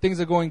things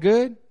are going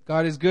good.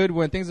 God is good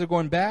when things are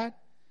going bad.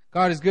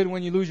 God is good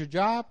when you lose your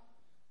job.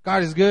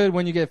 God is good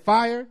when you get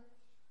fired.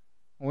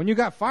 When you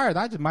got fired,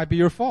 that just might be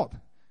your fault.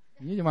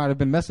 You might have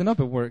been messing up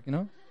at work, you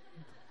know.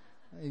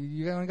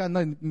 You ain't got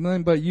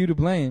nothing but you to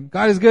blame.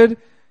 God is good,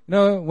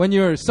 when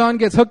your son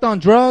gets hooked on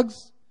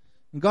drugs.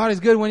 And God is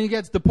good when he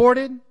gets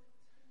deported.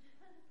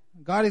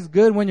 God is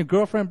good when your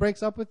girlfriend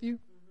breaks up with you.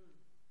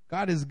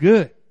 God is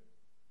good.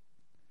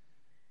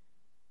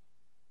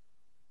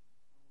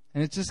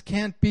 And it just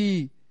can't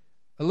be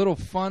a little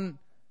fun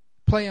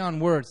play on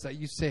words that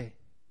you say.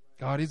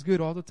 God is good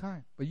all the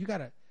time. But you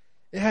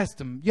have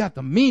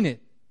to mean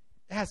it.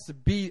 It has to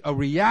be a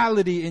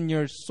reality in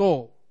your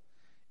soul.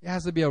 It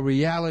has to be a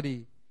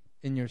reality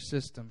in your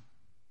system.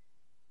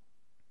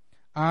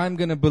 I'm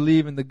going to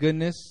believe in the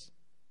goodness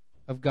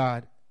of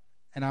God,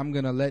 and I'm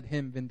going to let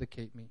Him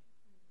vindicate me.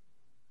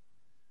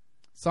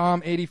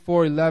 Psalm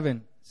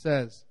 84:11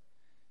 says,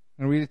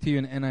 I'm going to read it to you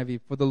in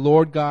NIV. For the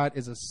Lord God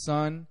is a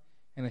sun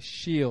and a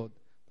shield.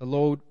 The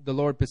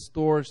Lord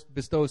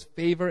bestows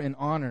favor and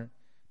honor.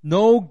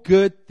 No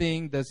good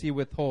thing does He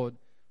withhold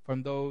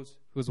from those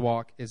whose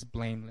walk is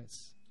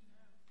blameless.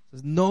 It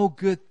says, no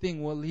good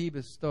thing will He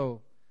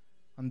bestow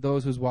on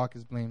those whose walk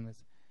is blameless.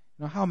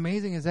 How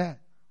amazing is that?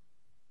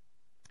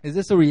 Is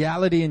this a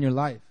reality in your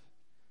life?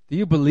 Do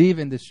you believe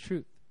in this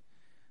truth?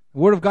 The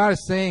Word of God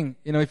is saying,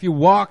 if you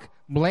walk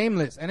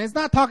blameless, and it's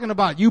not talking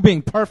about you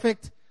being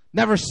perfect,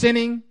 never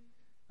sinning.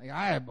 Like,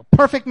 I am a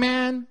perfect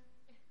man.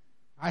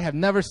 I have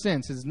never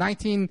sinned since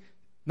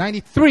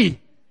 1993.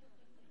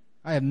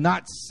 I have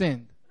not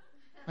sinned.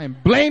 I am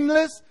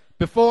blameless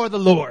before the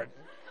Lord.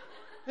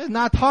 It's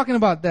not talking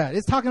about that.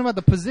 It's talking about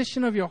the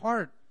position of your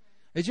heart.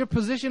 Is your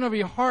position of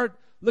your heart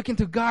looking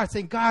to God,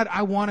 saying, God,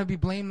 I want to be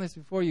blameless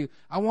before you.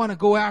 I want to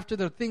go after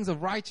the things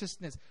of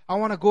righteousness. I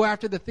want to go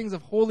after the things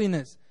of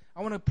holiness.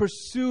 I want to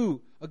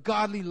pursue a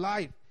godly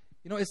life.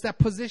 It's that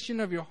position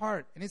of your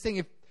heart. And He's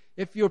saying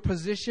if your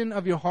position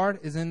of your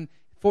heart is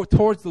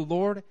towards the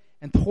Lord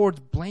and towards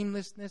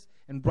blamelessness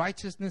and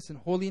righteousness and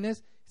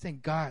holiness, He's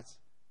saying,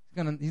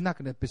 He's not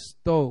going to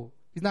bestow.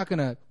 He's not going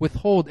to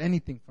withhold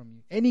anything from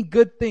you. Any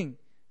good thing,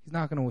 He's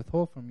not going to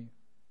withhold from you.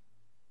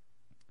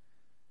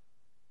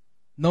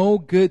 No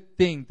good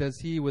thing does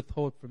He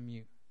withhold from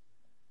you.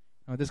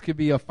 Now, this could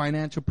be a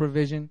financial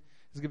provision.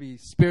 This could be a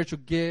spiritual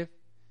gift.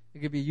 It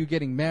could be you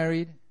getting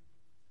married.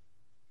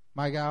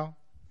 My gal.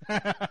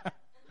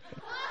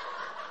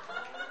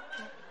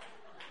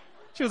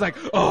 She was like,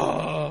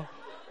 oh.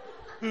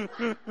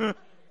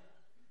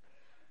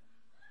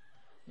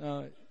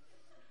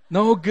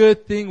 No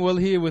good thing will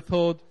He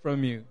withhold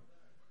from you.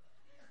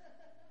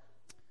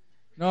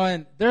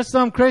 And there's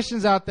some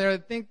Christians out there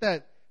that think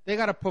that they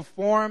got to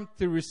perform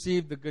to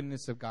receive the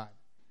goodness of God.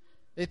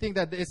 They think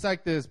that it's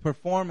like this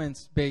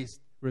performance-based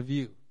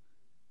review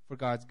for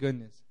God's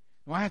goodness.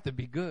 No, I have to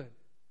be good.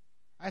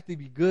 I have to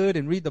be good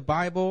and read the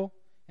Bible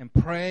and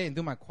pray and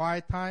do my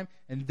quiet time,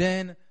 and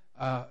then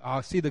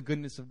I'll see the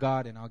goodness of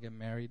God and I'll get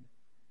married.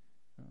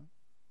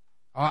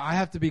 I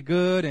have to be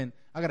good, and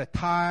I got to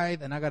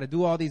tithe, and I got to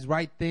do all these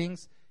right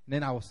things, and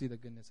then I will see the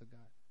goodness of God.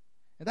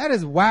 And that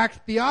is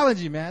whack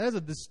theology, man. That's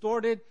a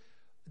distorted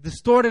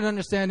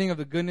understanding of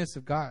the goodness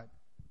of God.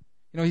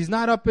 He's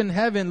not up in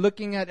heaven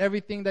looking at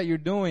everything that you're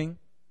doing,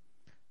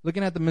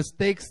 looking at the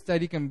mistakes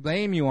that He can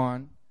blame you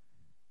on.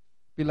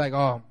 Be like,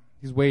 oh,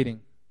 He's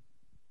waiting.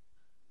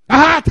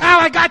 Aha, Tal,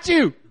 I got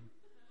you.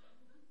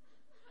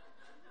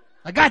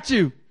 I got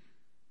you.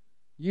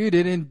 You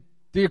didn't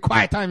do your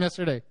quiet time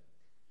yesterday.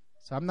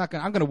 So I'm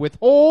going to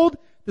withhold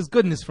this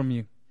goodness from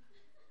you.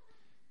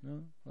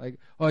 Like,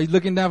 oh, He's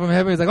looking down from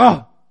heaven. He's like,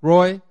 oh,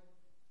 Roy,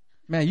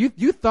 man,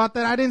 you thought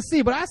that I didn't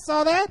see, but I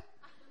saw that.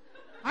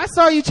 I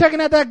saw you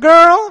checking at that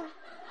girl.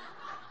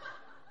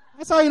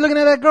 I saw you looking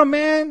at that girl,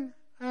 man.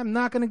 I'm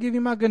not going to give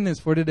you my goodness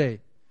for today.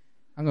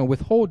 I'm going to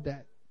withhold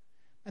that.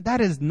 And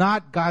that is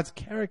not God's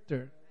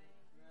character.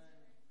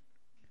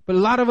 But a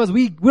lot of us,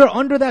 we're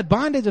under that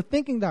bondage of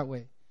thinking that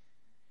way.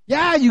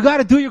 Yeah, you got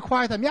to do your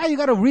quiet time. Yeah, you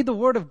got to read the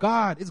Word of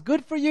God. It's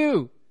good for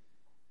you.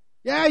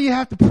 Yeah, you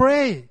have to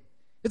pray.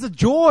 It's a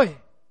joy.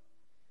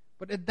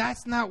 But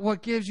that's not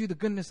what gives you the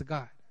goodness of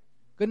God.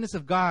 Goodness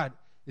of God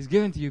is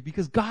given to you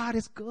because God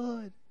is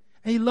good.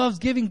 And He loves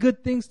giving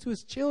good things to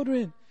His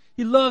children.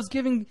 You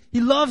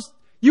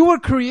were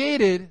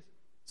created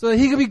so that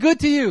He could be good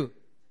to you.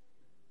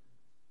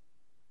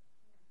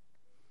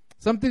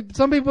 Some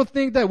people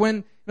think that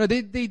when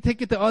they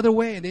take it the other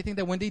way, and they think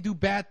that when they do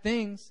bad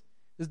things,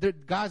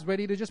 God's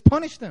ready to just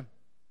punish them.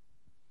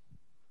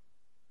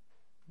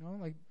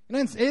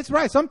 It's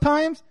right.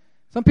 Sometimes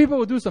some people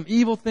will do some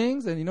evil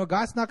things, and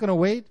God's not going to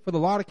wait for the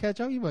law to catch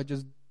up. He might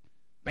just,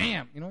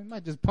 bam, He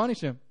might just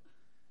punish him.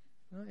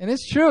 And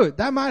it's true.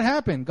 That might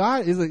happen.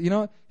 God is if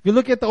you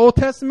look at the Old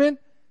Testament,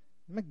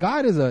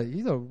 God He's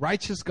a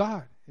righteous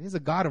God. He's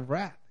a God of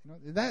wrath.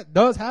 That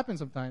does happen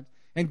sometimes.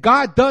 And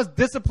God does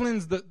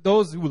disciplines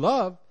those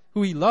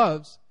who he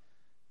loves.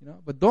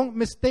 But don't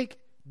mistake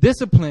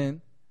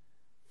discipline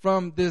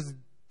from this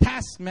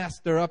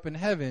taskmaster up in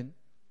heaven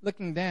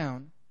looking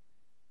down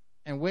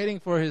and waiting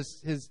for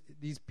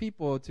these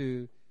people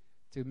to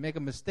make a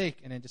mistake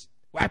and then just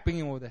whapping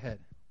him over the head.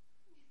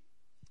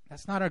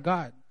 That's not our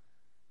God.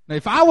 Now,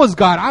 if I was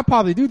God, I'd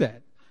probably do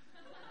that.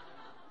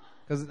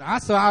 Because I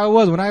saw how it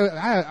was when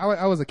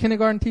I was a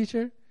kindergarten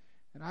teacher,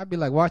 and I'd be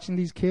like watching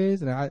these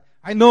kids, and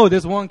I know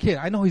this one kid,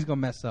 I know he's gonna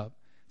mess up.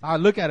 So I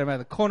look at him at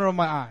the corner of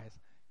my eyes.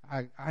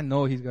 I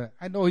know he's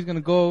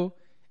gonna go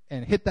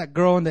and hit that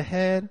girl in the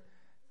head.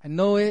 I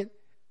know it.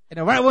 And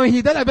then right when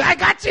he does, I'd be like, I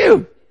got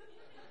you.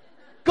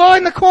 Go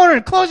in the corner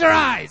and close your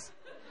eyes.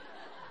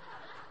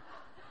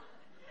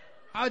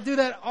 I would do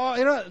that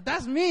all.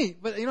 That's me.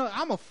 But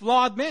I'm a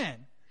flawed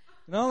man.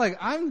 Like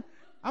and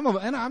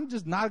I'm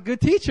just not a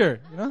good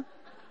teacher.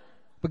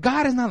 But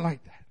God is not like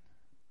that.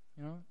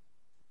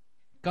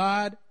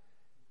 God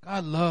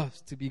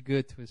loves to be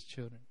good to his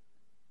children.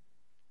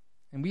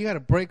 And we got to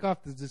break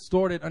off this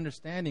distorted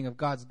understanding of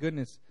God's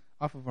goodness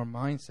off of our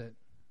mindset.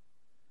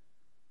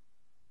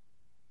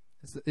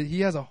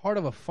 He has a heart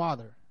of a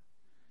father.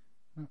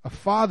 A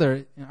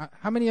father.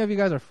 How many of you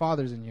guys are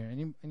fathers in here?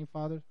 Any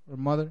fathers or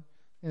mother?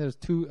 I think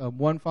there's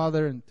one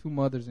father and two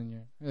mothers in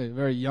here. A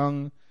very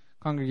young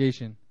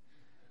congregation.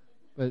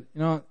 But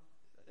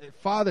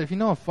father. If you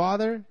know a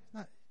father,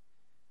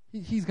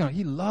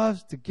 he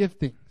loves to give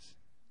things.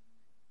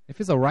 If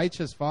he's a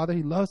righteous father,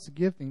 he loves to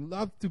give things. He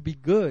loves to be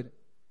good.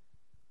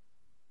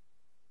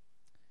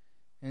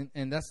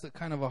 And that's the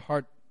kind of a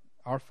heart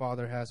our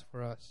Father has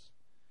for us.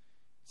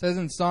 It says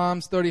in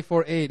Psalms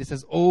 34:8, it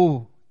says,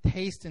 "Oh,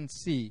 taste and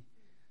see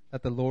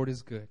that the Lord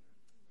is good.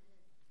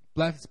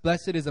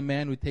 Blessed is a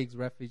man who takes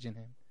refuge in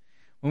him."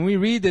 When we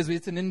read this,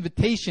 it's an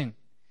invitation.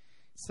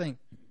 It's saying,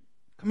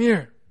 come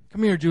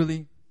here,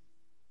 Julie.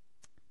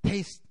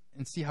 Taste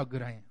and see how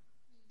good I am.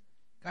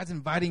 God's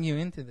inviting you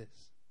into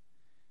this.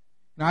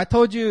 Now, I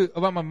told you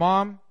about my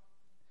mom.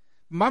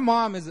 My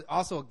mom is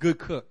also a good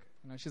cook.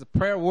 She's a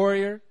prayer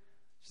warrior.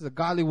 She's a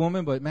godly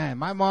woman, but man,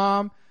 my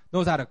mom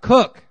knows how to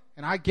cook,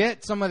 and I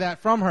get some of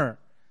that from her.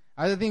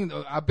 I think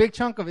a big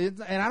chunk of it,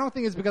 and I don't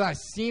think it's because I've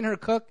seen her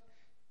cook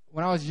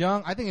when I was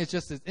young. I think it's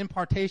just this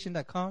impartation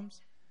that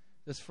comes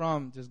just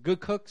from just good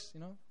cooks,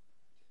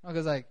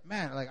 Because I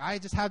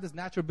just have this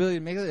natural ability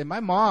to make it. And my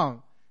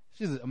mom,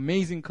 she's an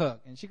amazing cook,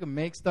 and she can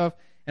make stuff.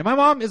 And my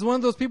mom is one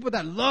of those people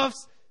that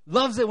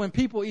loves it when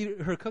people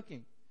eat her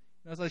cooking.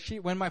 It's like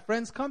when my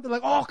friends come, they're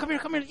like, "Oh, come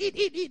here,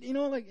 eat,"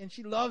 and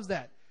she loves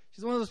that.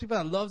 She's one of those people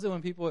that loves it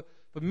when people.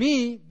 But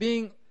me,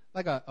 being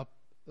like a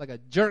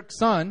jerk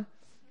son,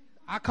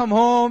 I come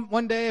home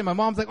one day and my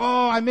mom's like,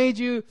 "Oh, I made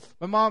you."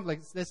 My mom,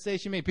 let's say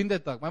she made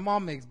pindatak. My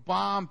mom makes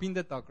bomb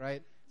pindatak,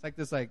 right? It's like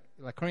this, like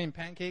Korean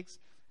pancakes,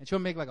 and she'll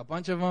make like a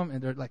bunch of them,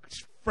 and they're like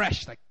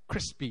fresh, like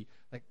crispy,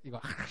 like you go,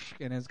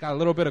 and it's got a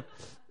little bit of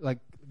like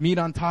meat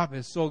on top.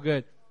 It's so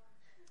good.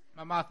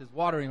 My mouth is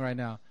watering right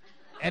now.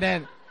 And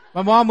then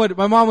my mom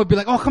would be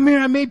like, "Oh, come here,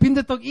 I made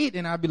pindatak, eat,"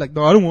 and I'd be like,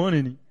 "No, I don't want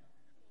any."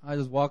 I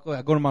just walk away.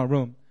 I go to my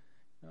room.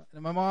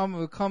 And my mom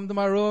would come to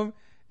my room.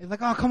 It's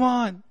like, "Oh, come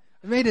on.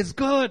 I made it. It's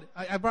good.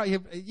 I brought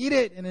you. Eat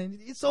it. And then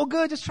it's so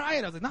good. Just try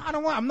it." I was like, "No, I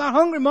don't want. I'm not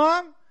hungry,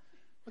 Mom.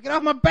 Get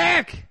off my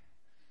back.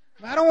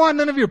 I don't want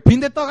none of your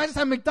pindatak. I just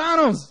have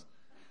McDonald's."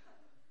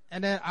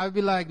 And then I'd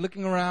be like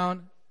looking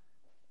around.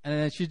 And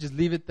then she'd just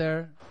leave it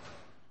there.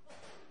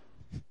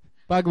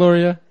 Bye,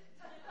 Gloria.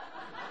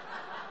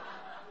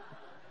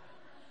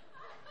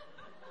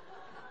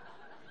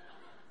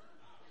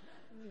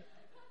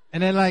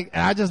 And then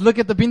I just look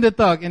at the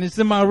pindatak and it's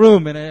in my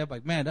room and I'm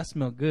like, "Man, that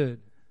smells good."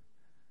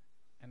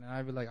 And then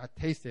I'd be like, I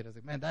taste it. I was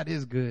like, "Man, that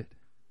is good.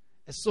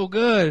 It's so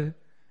good." And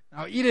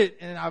I'll eat it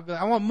and I'll be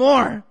like, "I want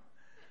more."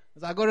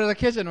 So I go to the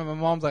kitchen and my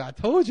mom's like, "I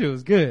told you it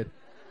was good.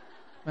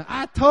 Man,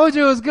 I told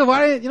you it was good.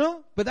 Why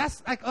didn't, But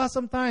that's like us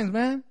sometimes,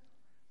 man.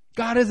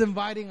 God is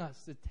inviting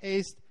us to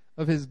taste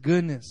of his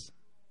goodness.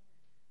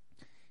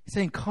 He's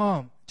saying,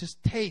 "Come,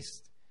 just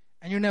taste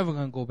and you're never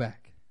going to go back."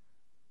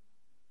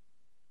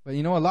 But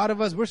a lot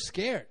of us, we're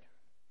scared.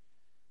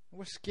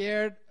 We're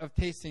scared of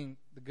tasting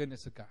the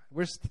goodness of God.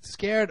 We're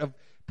scared of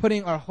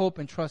putting our hope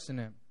and trust in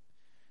him.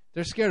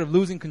 They're scared of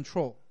losing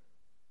control.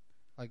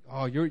 Like,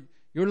 "Oh, you're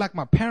like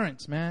my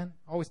parents, man.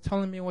 Always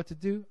telling me what to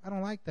do." I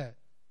don't like that.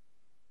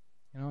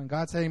 And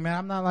God's saying, "Man,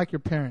 I'm not like your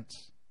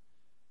parents.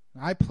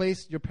 I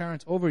placed your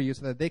parents over you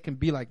so that they can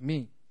be like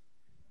me.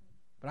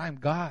 But I am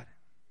God.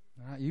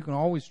 You can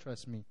always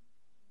trust me."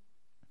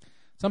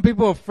 Some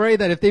people are afraid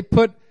that if they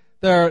put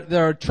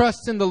their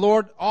trust in the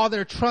Lord, all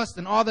their trust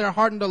and all their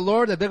heart in the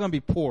Lord, that they're going to be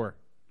poor.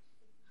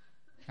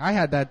 I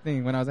had that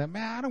thing when I was like,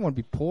 "Man, I don't want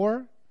to be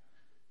poor.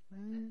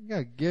 Man, you got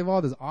to give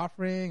all this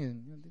offering."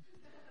 And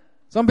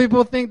some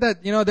people think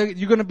that, you're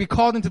going to be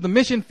called into the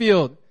mission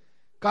field.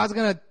 God's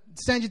going to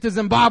send you to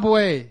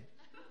Zimbabwe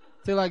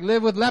to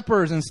live with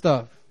lepers and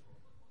stuff.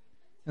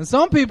 And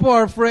some people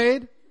are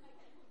afraid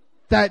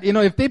that,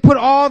 if they put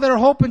all their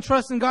hope and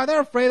trust in God,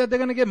 they're afraid that they're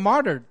going to get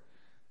martyred.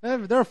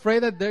 They're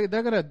afraid that they're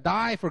going to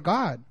die for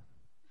God.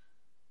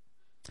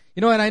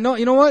 And I know,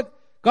 you know what?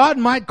 God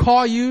might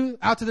call you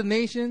out to the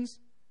nations,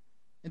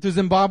 into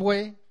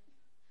Zimbabwe,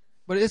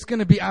 but it's going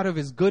to be out of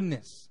His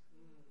goodness.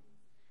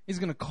 He's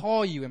going to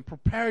call you and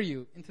prepare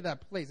you into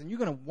that place, and you're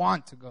going to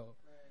want to go.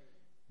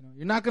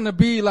 You're not going to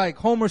be like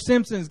Homer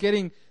Simpson's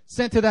getting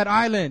sent to that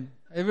island.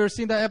 Have you ever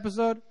seen that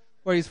episode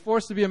where he's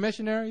forced to be a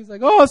missionary? He's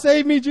like, "Oh,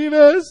 save me,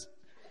 Jesus."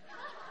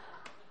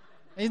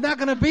 And he's not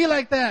going to be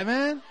like that,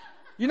 man.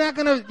 You're not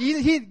going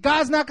to,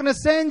 God's not going to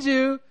send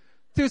you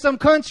to some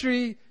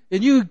country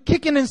and you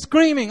kicking and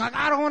screaming like,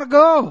 "I don't want to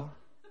go."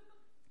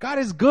 God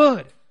is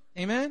good.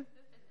 Amen.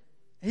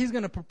 He's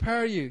going to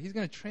prepare you. He's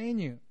going to train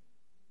you.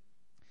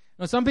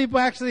 Some people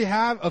actually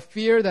have a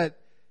fear that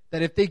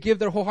if they give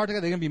their whole heart to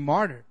God, they're going to be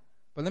martyred.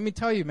 But let me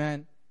tell you,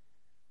 man,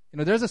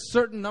 there's a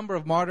certain number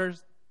of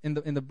martyrs in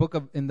the book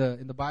of, in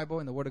the Bible,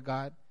 in the Word of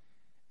God.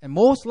 And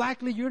most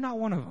likely you're not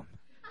one of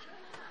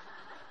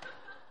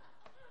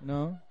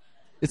them.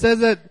 It says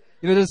that,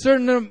 there's a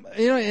certain,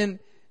 and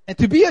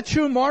to be a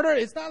true martyr,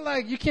 it's not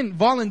like you can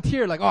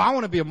volunteer, like, "Oh, I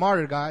want to be a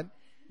martyr, God."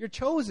 You're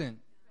chosen.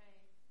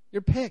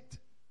 You're picked.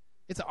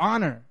 It's an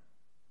honor.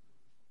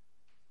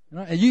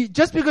 And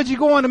just because you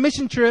go on a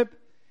mission trip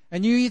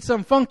and you eat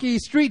some funky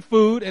street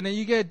food and then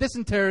you get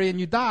dysentery and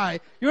you die,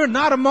 you're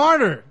not a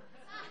martyr.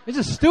 It's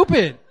just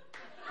stupid.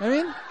 I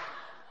mean,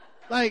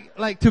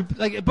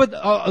 but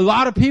a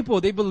lot of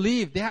people, they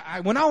believe.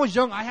 When I was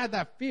young, I had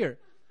that fear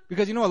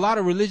because a lot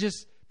of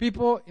religious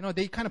people,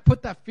 they kind of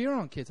put that fear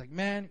on kids. Like,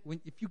 man,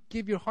 if you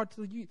give your heart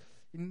to you,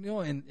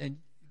 and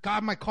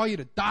God might call you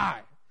to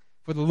die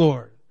for the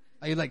Lord.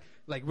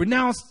 Like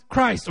renounce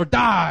Christ or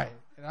die.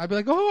 And I'd be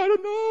like, "Oh, I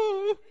don't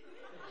know."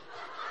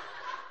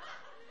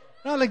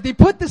 No, like they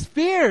put this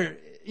fear,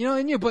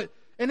 in you.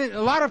 And then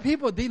a lot of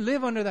people, they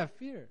live under that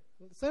fear.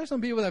 So there's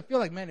some people that feel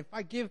like, man, if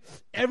I give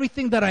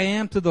everything that I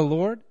am to the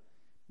Lord,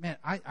 man,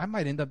 I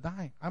might end up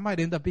dying. I might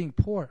end up being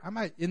poor. I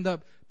might end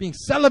up being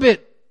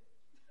celibate.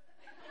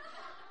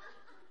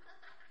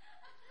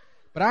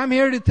 But I'm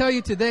here to tell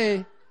you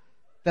today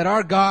that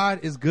our God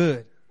is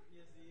good.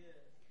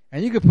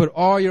 And you can put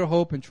all your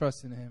hope and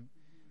trust in Him.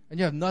 And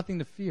you have nothing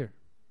to fear.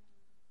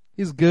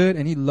 He's good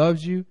and He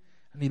loves you.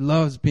 And He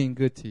loves being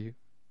good to you.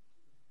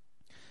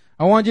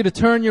 I want you to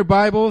turn your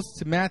Bibles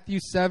to Matthew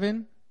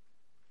 7.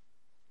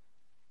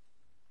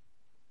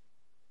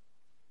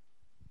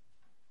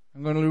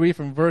 I'm going to read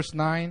from verse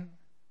 9.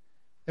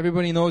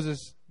 Everybody knows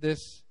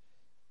this.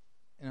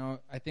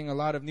 I think a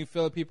lot of New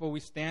Philly people, we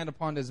stand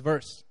upon this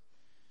verse.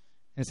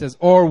 And it says,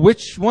 "Or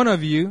which one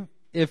of you,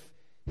 if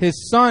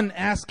his son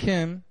asks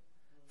him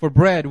for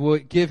bread, will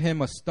give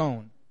him a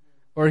stone?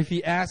 Or if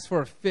he asks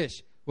for a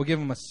fish, will give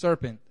him a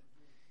serpent?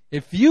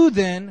 If you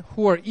then,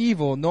 who are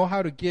evil, know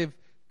how to give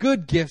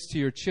good gifts to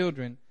your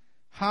children,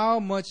 how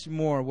much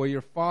more will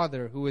your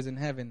Father who is in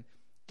heaven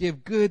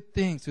give good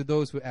things to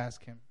those who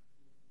ask Him?"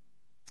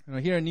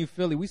 Here in New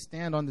Philly, we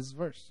stand on this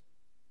verse.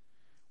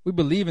 We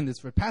believe in this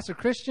verse. Pastor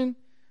Christian,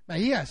 man,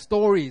 he has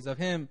stories of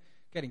him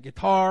getting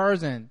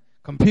guitars and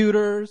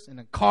computers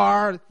and a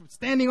car,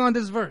 standing on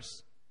this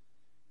verse.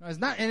 It's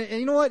not, and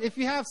you know what? If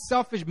you have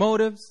selfish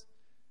motives,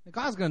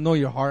 God's gonna know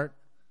your heart.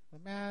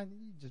 But man,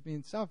 you're just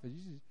being selfish.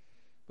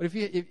 But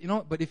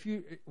if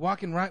you're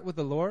walking right with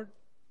the Lord,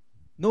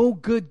 no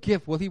good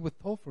gift will He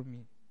withhold from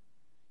you.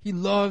 He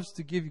loves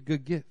to give you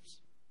good gifts.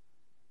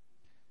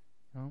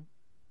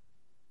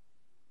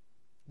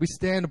 We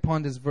stand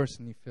upon this verse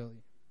in New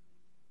Philly.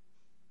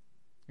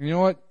 And you know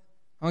what?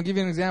 I'll give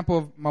you an example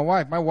of my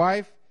wife. My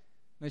wife,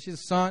 she's a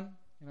son.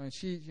 And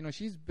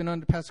she's been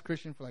under Pastor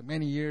Christian for like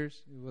many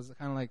years. It was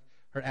kind of like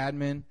her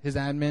admin, his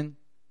admin.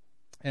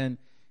 And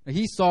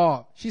she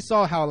saw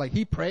how like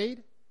he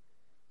prayed.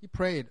 He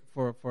prayed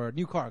for a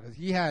new car because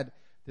he had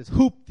this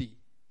hoopty.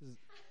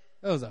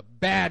 It was a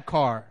bad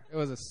car. It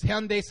was a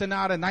Hyundai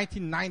Sonata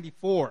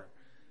 1994.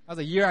 That was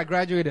the year I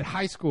graduated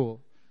high school.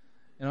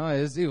 It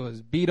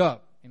was beat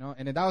up.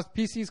 And then that was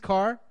PC's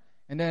car.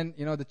 And then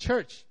the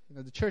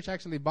church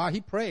actually bought.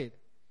 He prayed.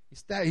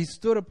 He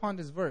stood upon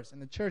this verse,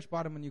 and the church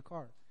bought him a new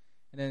car.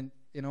 And then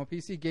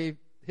PC gave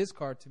his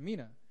car to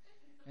Mina.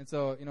 And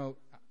so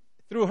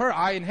through her,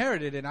 I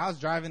inherited it. And I was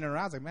driving it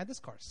around. I was like, man, this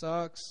car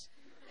sucks.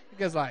 It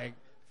gets like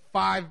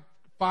 5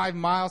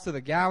 miles to the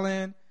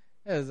gallon.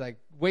 It was like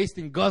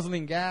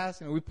guzzling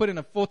gas. We put in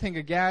a full tank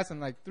of gas, and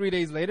like 3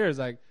 days later, it's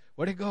like,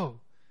 where'd it go?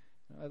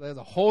 There's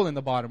a hole in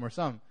the bottom or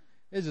something.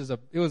 It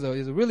was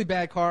a really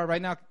bad car.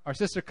 Right now, our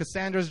sister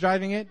Cassandra's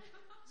driving it.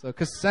 So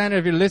Cassandra,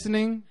 if you're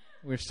listening,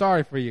 we're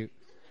sorry for you.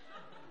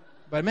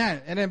 But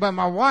man, but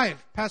my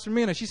wife, Pastor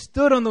Mina, she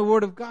stood on the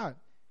Word of God.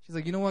 She's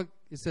like, you know what?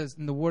 It says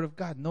in the Word of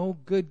God, no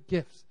good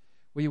gifts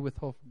will you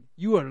withhold from me.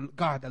 You are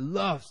God that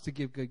loves to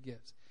give good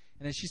gifts.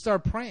 And then she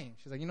started praying.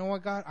 She's like, you know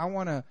what, God? I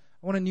want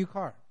a new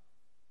car.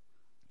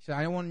 She said,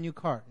 I want a new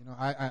car.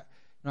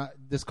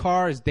 This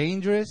car is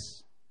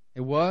dangerous.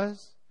 It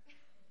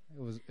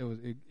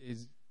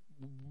is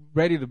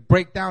ready to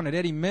break down at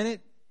any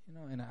minute.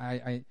 And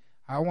I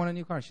want a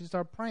new car. She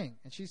started praying.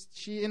 And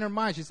she in her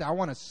mind, she said, I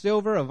want a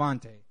silver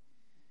Avante.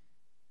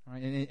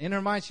 Right? And in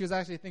her mind, she was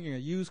actually thinking a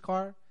used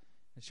car.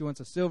 And she wants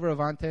a silver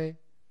Avante.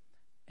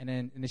 And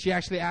then she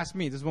actually asked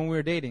me, this is when we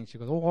were dating. She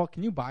goes, oh, well,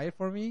 can you buy it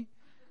for me?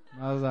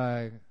 And I was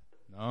like,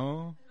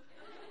 no.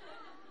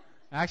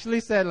 I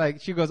actually said,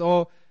 like, she goes,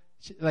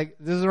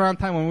 this is around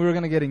time when we were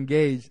going to get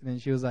engaged. And then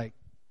she was like,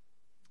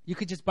 you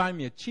could just buy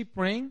me a cheap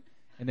ring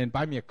and then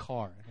buy me a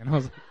car. And I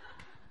was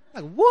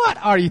like, what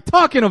are you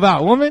talking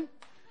about, woman?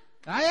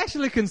 And I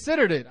actually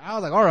considered it. I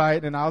was like, all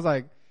right. And I was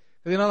like,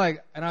 you know,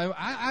 like, and I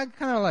was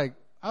kind of like,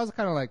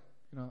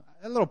 you know,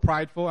 a little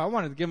prideful. I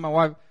wanted to give my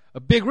wife a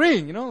big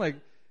ring, you know, like,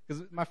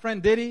 because my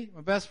friend Diddy,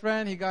 my best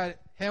friend, he got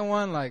him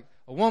one, like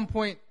a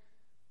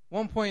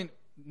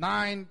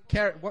 1.9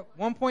 carat,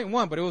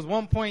 1.1, but it was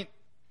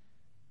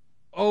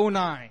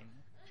 1.09.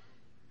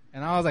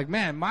 And I was like,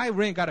 man, my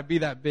ring got to be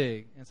that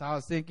big. And so I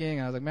was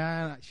thinking, I was like,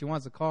 man, she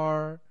wants a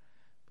car,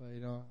 but,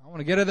 you know, I want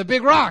to get her the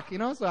big rock, you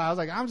know. So I was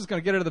like, I'm just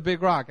going to get her the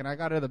big rock. And I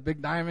got her the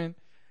big diamond,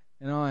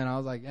 you know, and I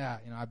was like, yeah,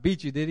 you know, I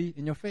beat you, Diddy,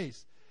 in your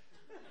face.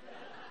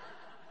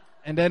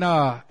 And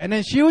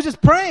then she was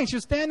just praying. She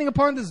was standing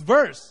upon this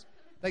verse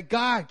that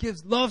God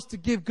loves to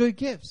give good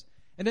gifts.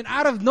 And then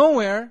out of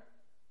nowhere,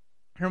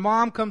 her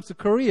mom comes to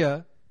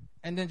Korea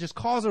and then just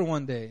calls her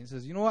one day and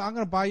says, you know what, I'm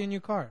going to buy you a new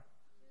car.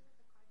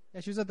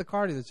 Yeah, she was at the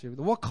car dealership.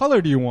 What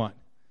color do you want?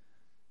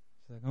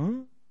 She's like,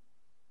 huh?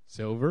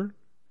 Silver.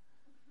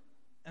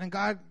 And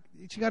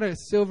she got a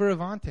silver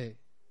Avante.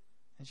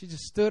 And she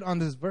just stood on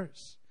this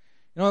verse.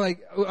 You know,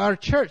 like our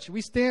church, we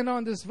stand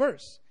on this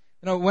verse.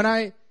 You know, when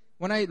I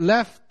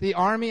left the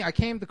army, I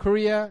came to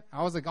Korea.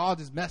 I was like all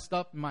just messed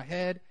up in my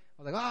head.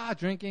 I was like,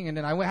 drinking. And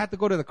then I had to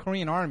go to the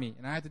Korean army.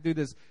 And I had to do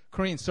this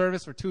Korean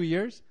service for 2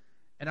 years.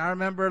 And I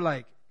remember,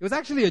 like, it was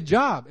actually a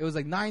job. It was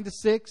like 9 to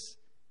 6.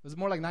 It was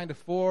more like 9 to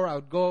 4. I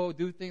would go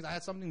do things. I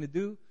had something to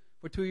do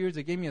for 2 years.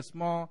 They gave me a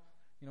small,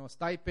 you know,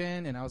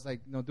 stipend. And I was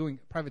like, you know, doing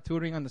private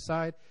tutoring on the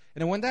side.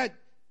 And then when that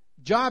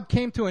job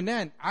came to an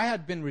end, I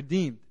had been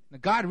redeemed. Now,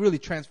 God really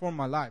transformed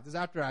my life. This is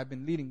after I've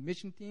been leading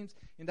mission teams.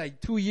 In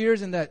that 2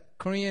 years in that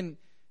Korean,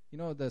 you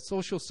know, the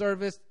social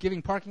service,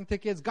 giving parking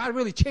tickets, God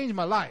really changed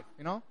my life,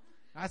 you know.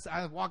 I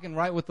was walking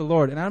right with the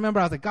Lord. And I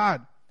remember I was like,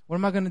 God, what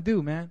am I going to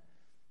do, man?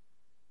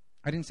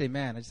 I didn't say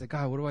man. I just said,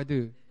 God, what do I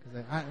do?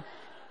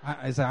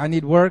 I said, I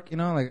need work, you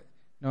know, like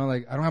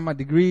I don't have my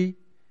degree.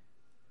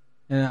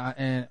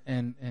 And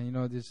you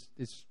know,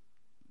 it's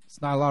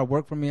not a lot of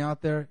work for me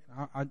out there.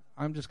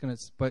 I'm just going to,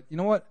 but you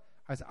know what?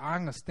 I said,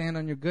 I'm going to stand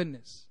on your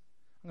goodness.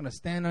 I'm going to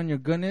stand on your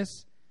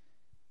goodness.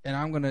 And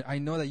I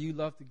know that you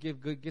love to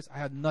give good gifts. I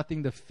have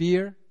nothing to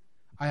fear.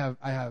 I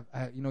have,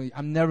 you know,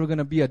 I'm never going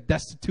to be a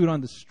destitute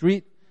on the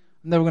street.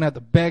 I'm never going to have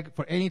to beg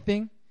for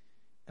anything.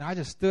 And I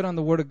just stood on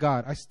the word of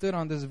God. I stood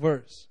on this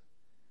verse.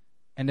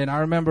 And then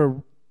I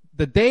remember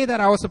the day that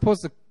I was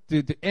supposed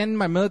to end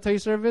my military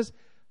service,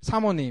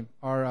 Samonim,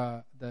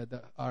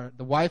 the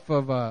wife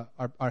of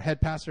our head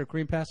pastor,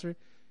 Korean pastor,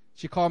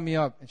 she called me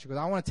up and she goes,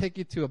 I want to take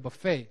you to a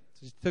buffet.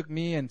 So she took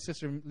me and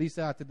Sister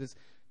Lisa out to this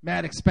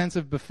mad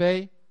expensive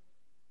buffet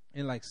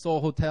in like Seoul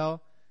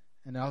Hotel.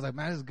 And I was like,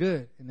 man, this is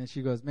good. And then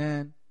she goes,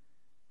 man,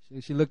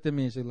 she looked at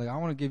me and she was like, I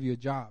want to give you a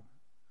job.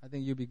 I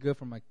think you'd be good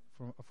for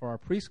our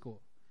preschool.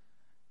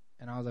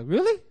 And I was like,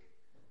 really?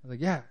 I was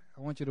like, yeah,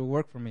 I want you to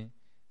work for me.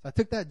 So I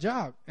took that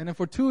job. And then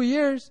for 2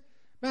 years,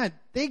 man,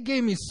 they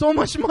gave me so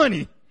much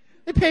money.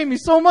 They paid me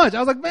so much. I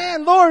was like,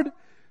 man, Lord,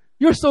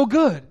 you're so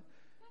good.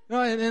 You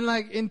know, and then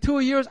like in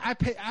 2 years,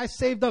 I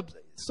saved up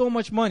so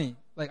much money.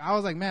 Like I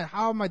was like, man,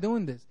 how am I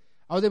doing this?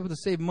 I was able to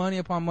save money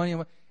upon money.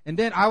 And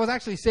then I was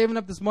actually saving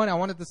up this money. I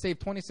wanted to save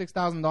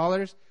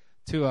 $26,000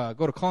 to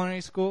go to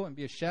culinary school and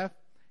be a chef.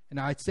 And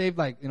I saved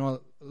like, you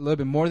know, a little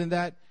bit more than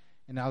that.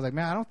 And I was like,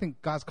 man, I don't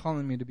think God's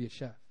calling me to be a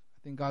chef. I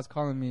think God's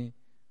calling me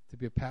to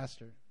be a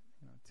pastor,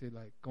 you know, to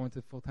like go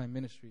into full-time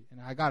ministry. And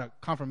I got a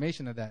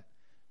confirmation of that.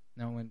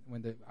 You know,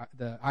 when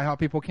the IHOP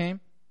people came.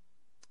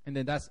 And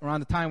then that's around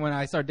the time when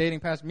I started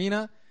dating Pastor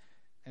Mina.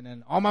 And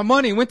then all my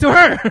money went to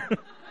her.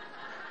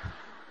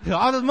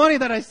 All this money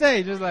that I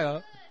saved, just like,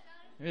 oh,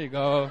 here you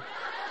go.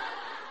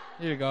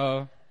 Here you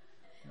go.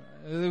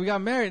 We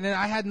got married, and then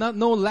I had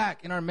no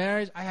lack in our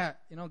marriage. I had,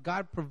 you know,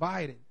 God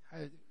provided.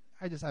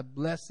 I just had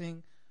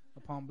blessing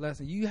upon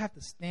blessing. You have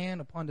to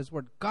stand upon this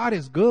word. God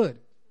is good.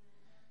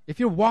 If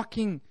you're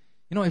walking,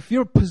 you know, if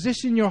you're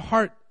positioning your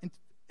heart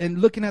and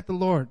looking at the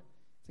Lord,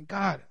 saying,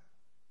 God,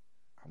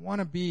 I want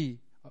to be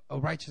a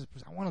righteous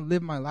person. I want to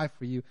live my life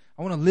for you.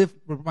 I want to live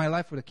my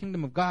life for the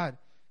kingdom of God.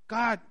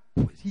 God,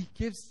 He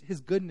gives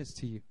His goodness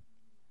to you.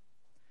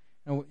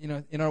 And,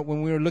 you know,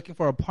 when we were looking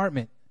for an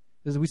apartment,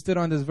 we stood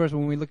on this verse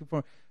when we were looking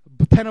for,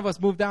 10 of us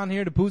moved down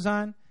here to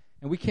Busan,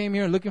 and we came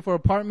here looking for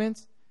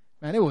apartments.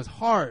 Man, it was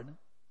hard.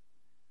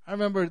 I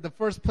remember the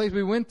first place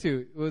we went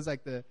to, it was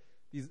like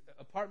these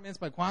apartments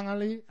by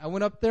Gwangali. I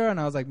went up there, and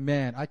I was like,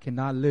 man, I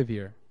cannot live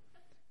here.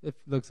 It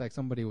looks like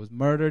somebody was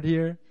murdered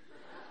here.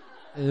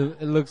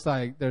 It looks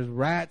like there's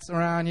rats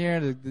around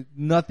here.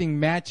 Nothing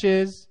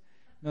matches.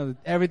 No,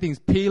 everything's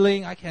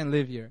peeling. I can't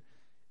live here.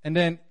 And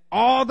then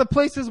all the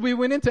places we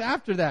went into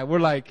after that were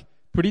like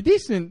pretty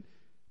decent.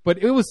 But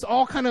it was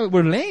all kind of,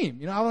 we're lame.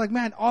 You know, I was like,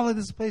 man, all of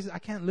these places, I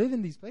can't live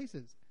in these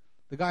places.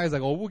 The guy is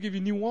like, oh, we'll give you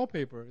new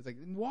wallpaper. It's like,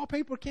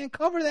 wallpaper can't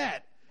cover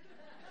that.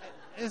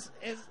 It's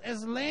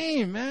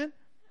lame, man.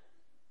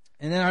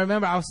 And then I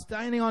remember I was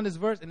standing on this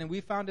verse, and then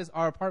we found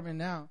our apartment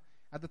now.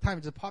 At the time,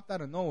 it just popped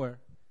out of nowhere.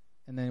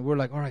 And then we're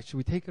like, all right, should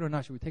we take it or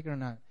not? Should we take it or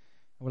not? And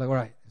we're like, all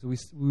right. So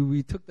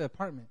we took the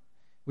apartment.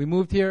 We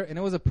moved here, and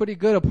it was a pretty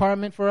good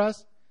apartment for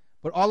us.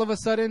 But all of a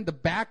sudden, the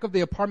back of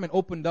the apartment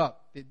opened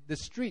up. The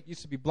street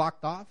used to be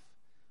blocked off.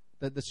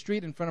 The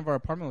street in front of our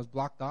apartment was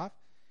blocked off.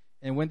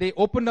 And when they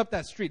opened up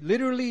that street,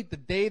 literally the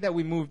day that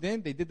we moved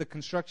in, they did the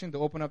construction to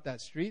open up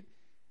that street.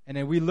 And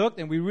then we looked,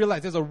 and we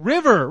realized there's a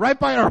river right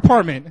by our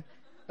apartment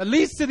that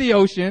leads to the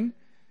ocean.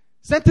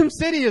 Centum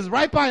City is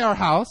right by our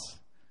house.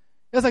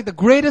 It was like the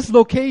greatest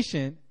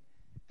location.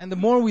 And the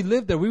more we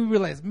lived there, we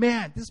realized,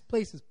 man, this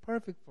place is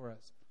perfect for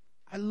us.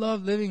 I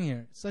love living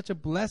here. It's such a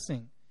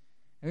blessing.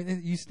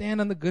 And you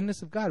stand on the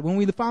goodness of God. When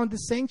we found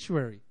this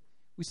sanctuary,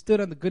 we stood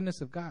on the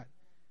goodness of God.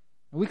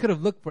 And we could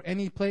have looked for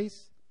any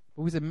place,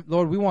 but we said,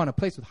 Lord, we want a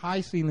place with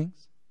high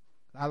ceilings.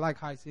 I like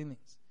high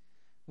ceilings.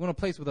 We want a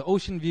place with an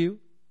ocean view.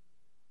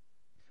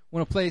 We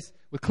want a place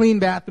with clean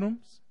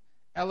bathrooms,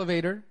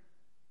 elevator,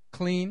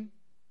 clean,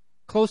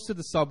 close to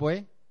the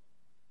subway,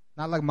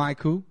 not like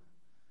Maiku.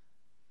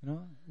 You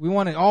know, we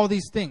wanted all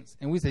these things.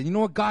 And we said, you know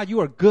what, God, you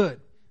are good.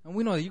 And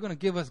we know that you're going to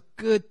give us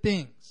good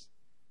things.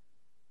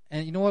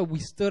 And you know what? We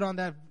stood on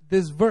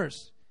this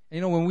verse. And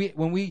you know,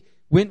 when we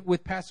went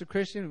with Pastor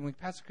Christian,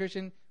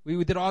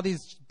 we did all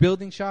these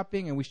building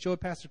shopping, and we showed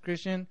Pastor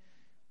Christian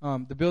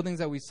the buildings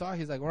that we saw.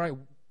 He's like, all right,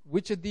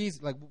 which of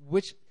these, like,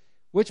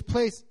 which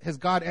place has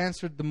God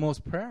answered the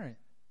most prayer in?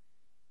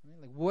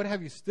 Like, what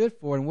have you stood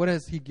for, and what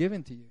has He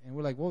given to you? And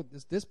we're like, well,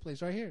 this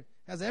place right here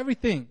it has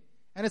everything,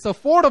 and it's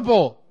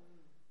affordable.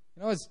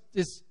 You know,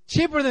 it's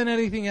cheaper than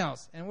anything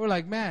else. And we're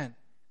like, man,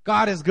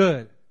 God is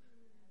good.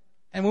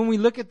 And when we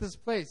look at this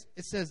place,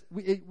 it says,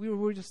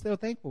 we're just still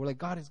thankful. We're like,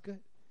 God is good.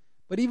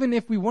 But even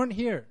if we weren't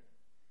here,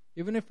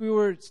 even if we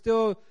were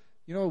still,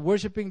 you know,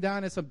 worshiping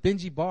down at some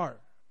dingy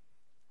bar,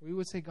 we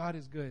would say God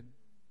is good.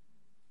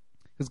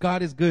 Because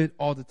God is good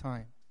all the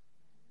time.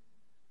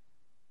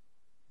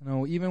 You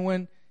know, even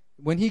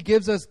when He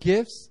gives us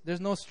gifts, there's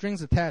no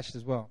strings attached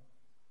as well.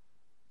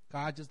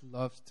 God just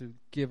loves to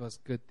give us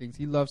good things.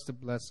 He loves to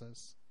bless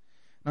us.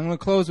 I'm going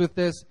to close with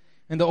this.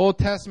 In the Old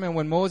Testament,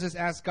 when Moses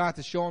asked God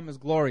to show him His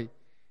glory,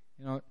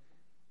 you know,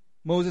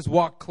 Moses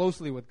walked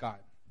closely with God.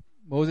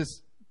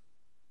 Moses,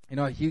 you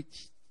know, he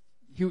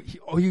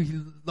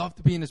loved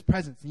to be in His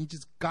presence. And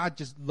God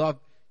just loved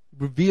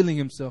revealing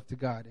Himself to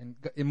God. And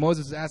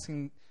Moses was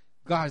asking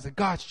God, he's like,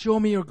 God, show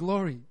me your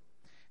glory.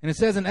 And it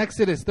says in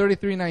Exodus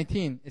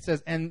 33:19, it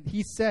says, and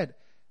He said,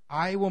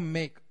 I will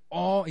make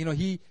all, you know,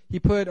 he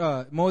put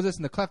Moses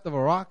in the cleft of a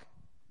rock.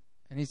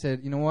 And He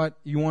said, you know what?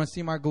 You want to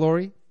see my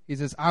glory? He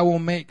says, I will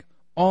make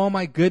all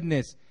my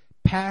goodness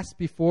pass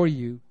before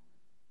you,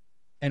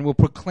 and will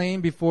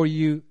proclaim before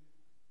you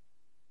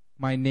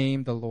my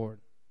name, the Lord.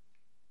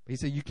 But He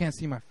said, you can't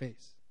see my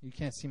face. You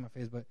can't see my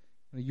face, but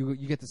you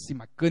get to see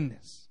my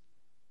goodness.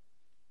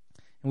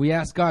 And we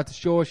ask God to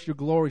show us your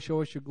glory,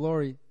 show us your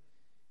glory.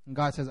 And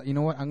God says, you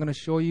know what? I'm going to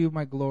show you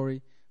my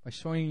glory by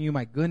showing you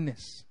my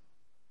goodness.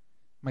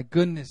 My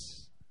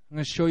goodness. I'm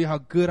going to show you how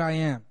good I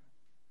am.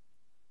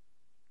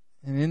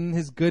 And in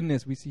His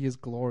goodness, we see His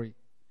glory.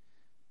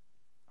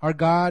 Our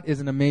God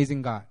is an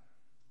amazing God.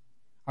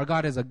 Our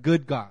God is a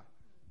good God.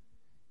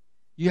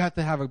 You have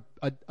to have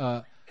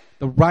the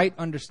right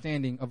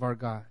understanding of our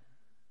God.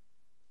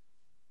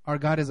 Our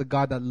God is a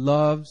God that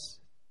loves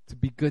to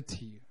be good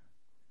to you.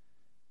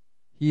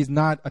 He is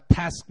not a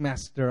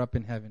taskmaster up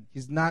in heaven.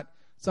 He's not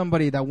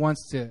somebody that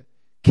wants to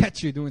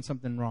catch you doing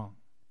something wrong.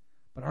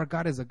 But our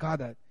God is a God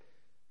that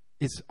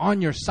is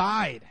on your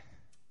side.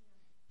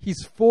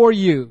 He's for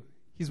you.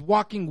 He's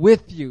walking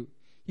with you.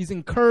 He's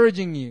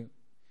encouraging you.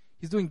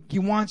 He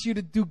wants you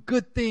to do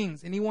good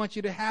things, and He wants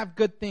you to have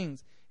good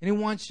things, and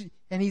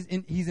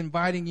He's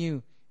inviting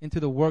you into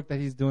the work that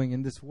He's doing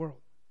in this world.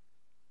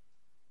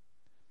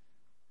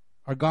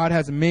 Our God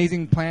has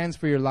amazing plans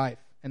for your life,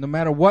 and no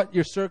matter what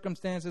your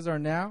circumstances are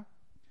now,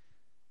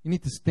 you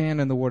need to stand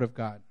on the Word of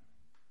God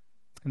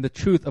and the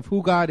truth of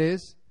who God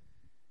is,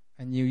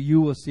 and you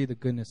will see the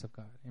goodness of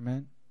God.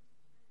 Amen.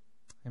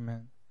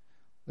 Amen.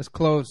 Let's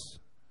close.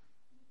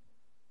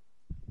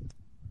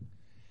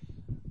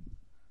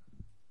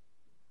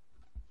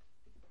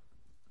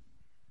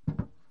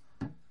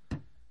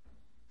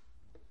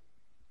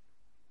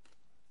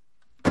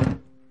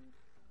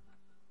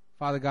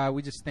 Father God,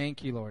 we just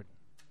thank you, Lord.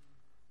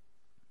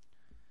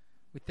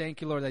 We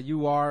thank you, Lord, that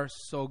you are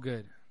so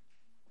good.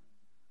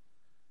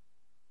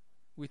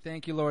 We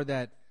thank you, Lord,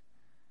 that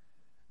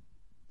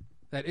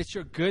it's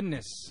your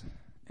goodness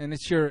and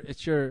it's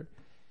your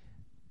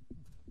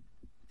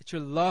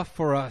love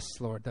for us,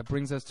 Lord, that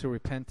brings us to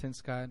repentance,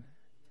 God.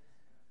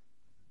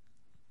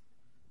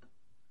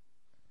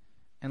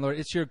 And Lord,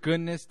 it's your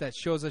goodness that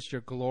shows us your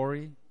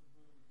glory.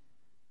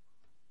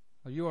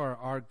 You are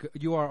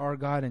our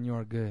God, and you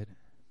are good.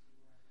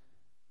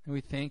 And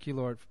we thank you,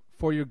 Lord,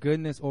 for your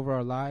goodness over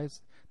our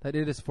lives, that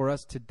it is for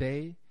us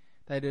today,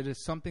 that it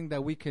is something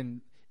that we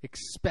can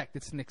expect.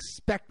 It's an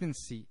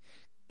expectancy.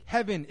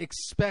 Heaven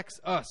expects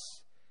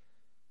us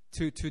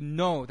to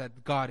know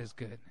that God is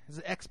good. There's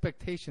an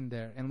expectation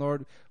there. And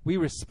Lord, we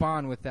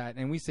respond with that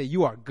and we say,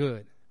 you are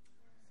good.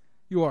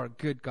 You are a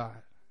good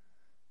God.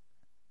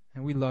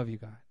 And we love you,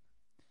 God.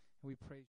 And we praise you.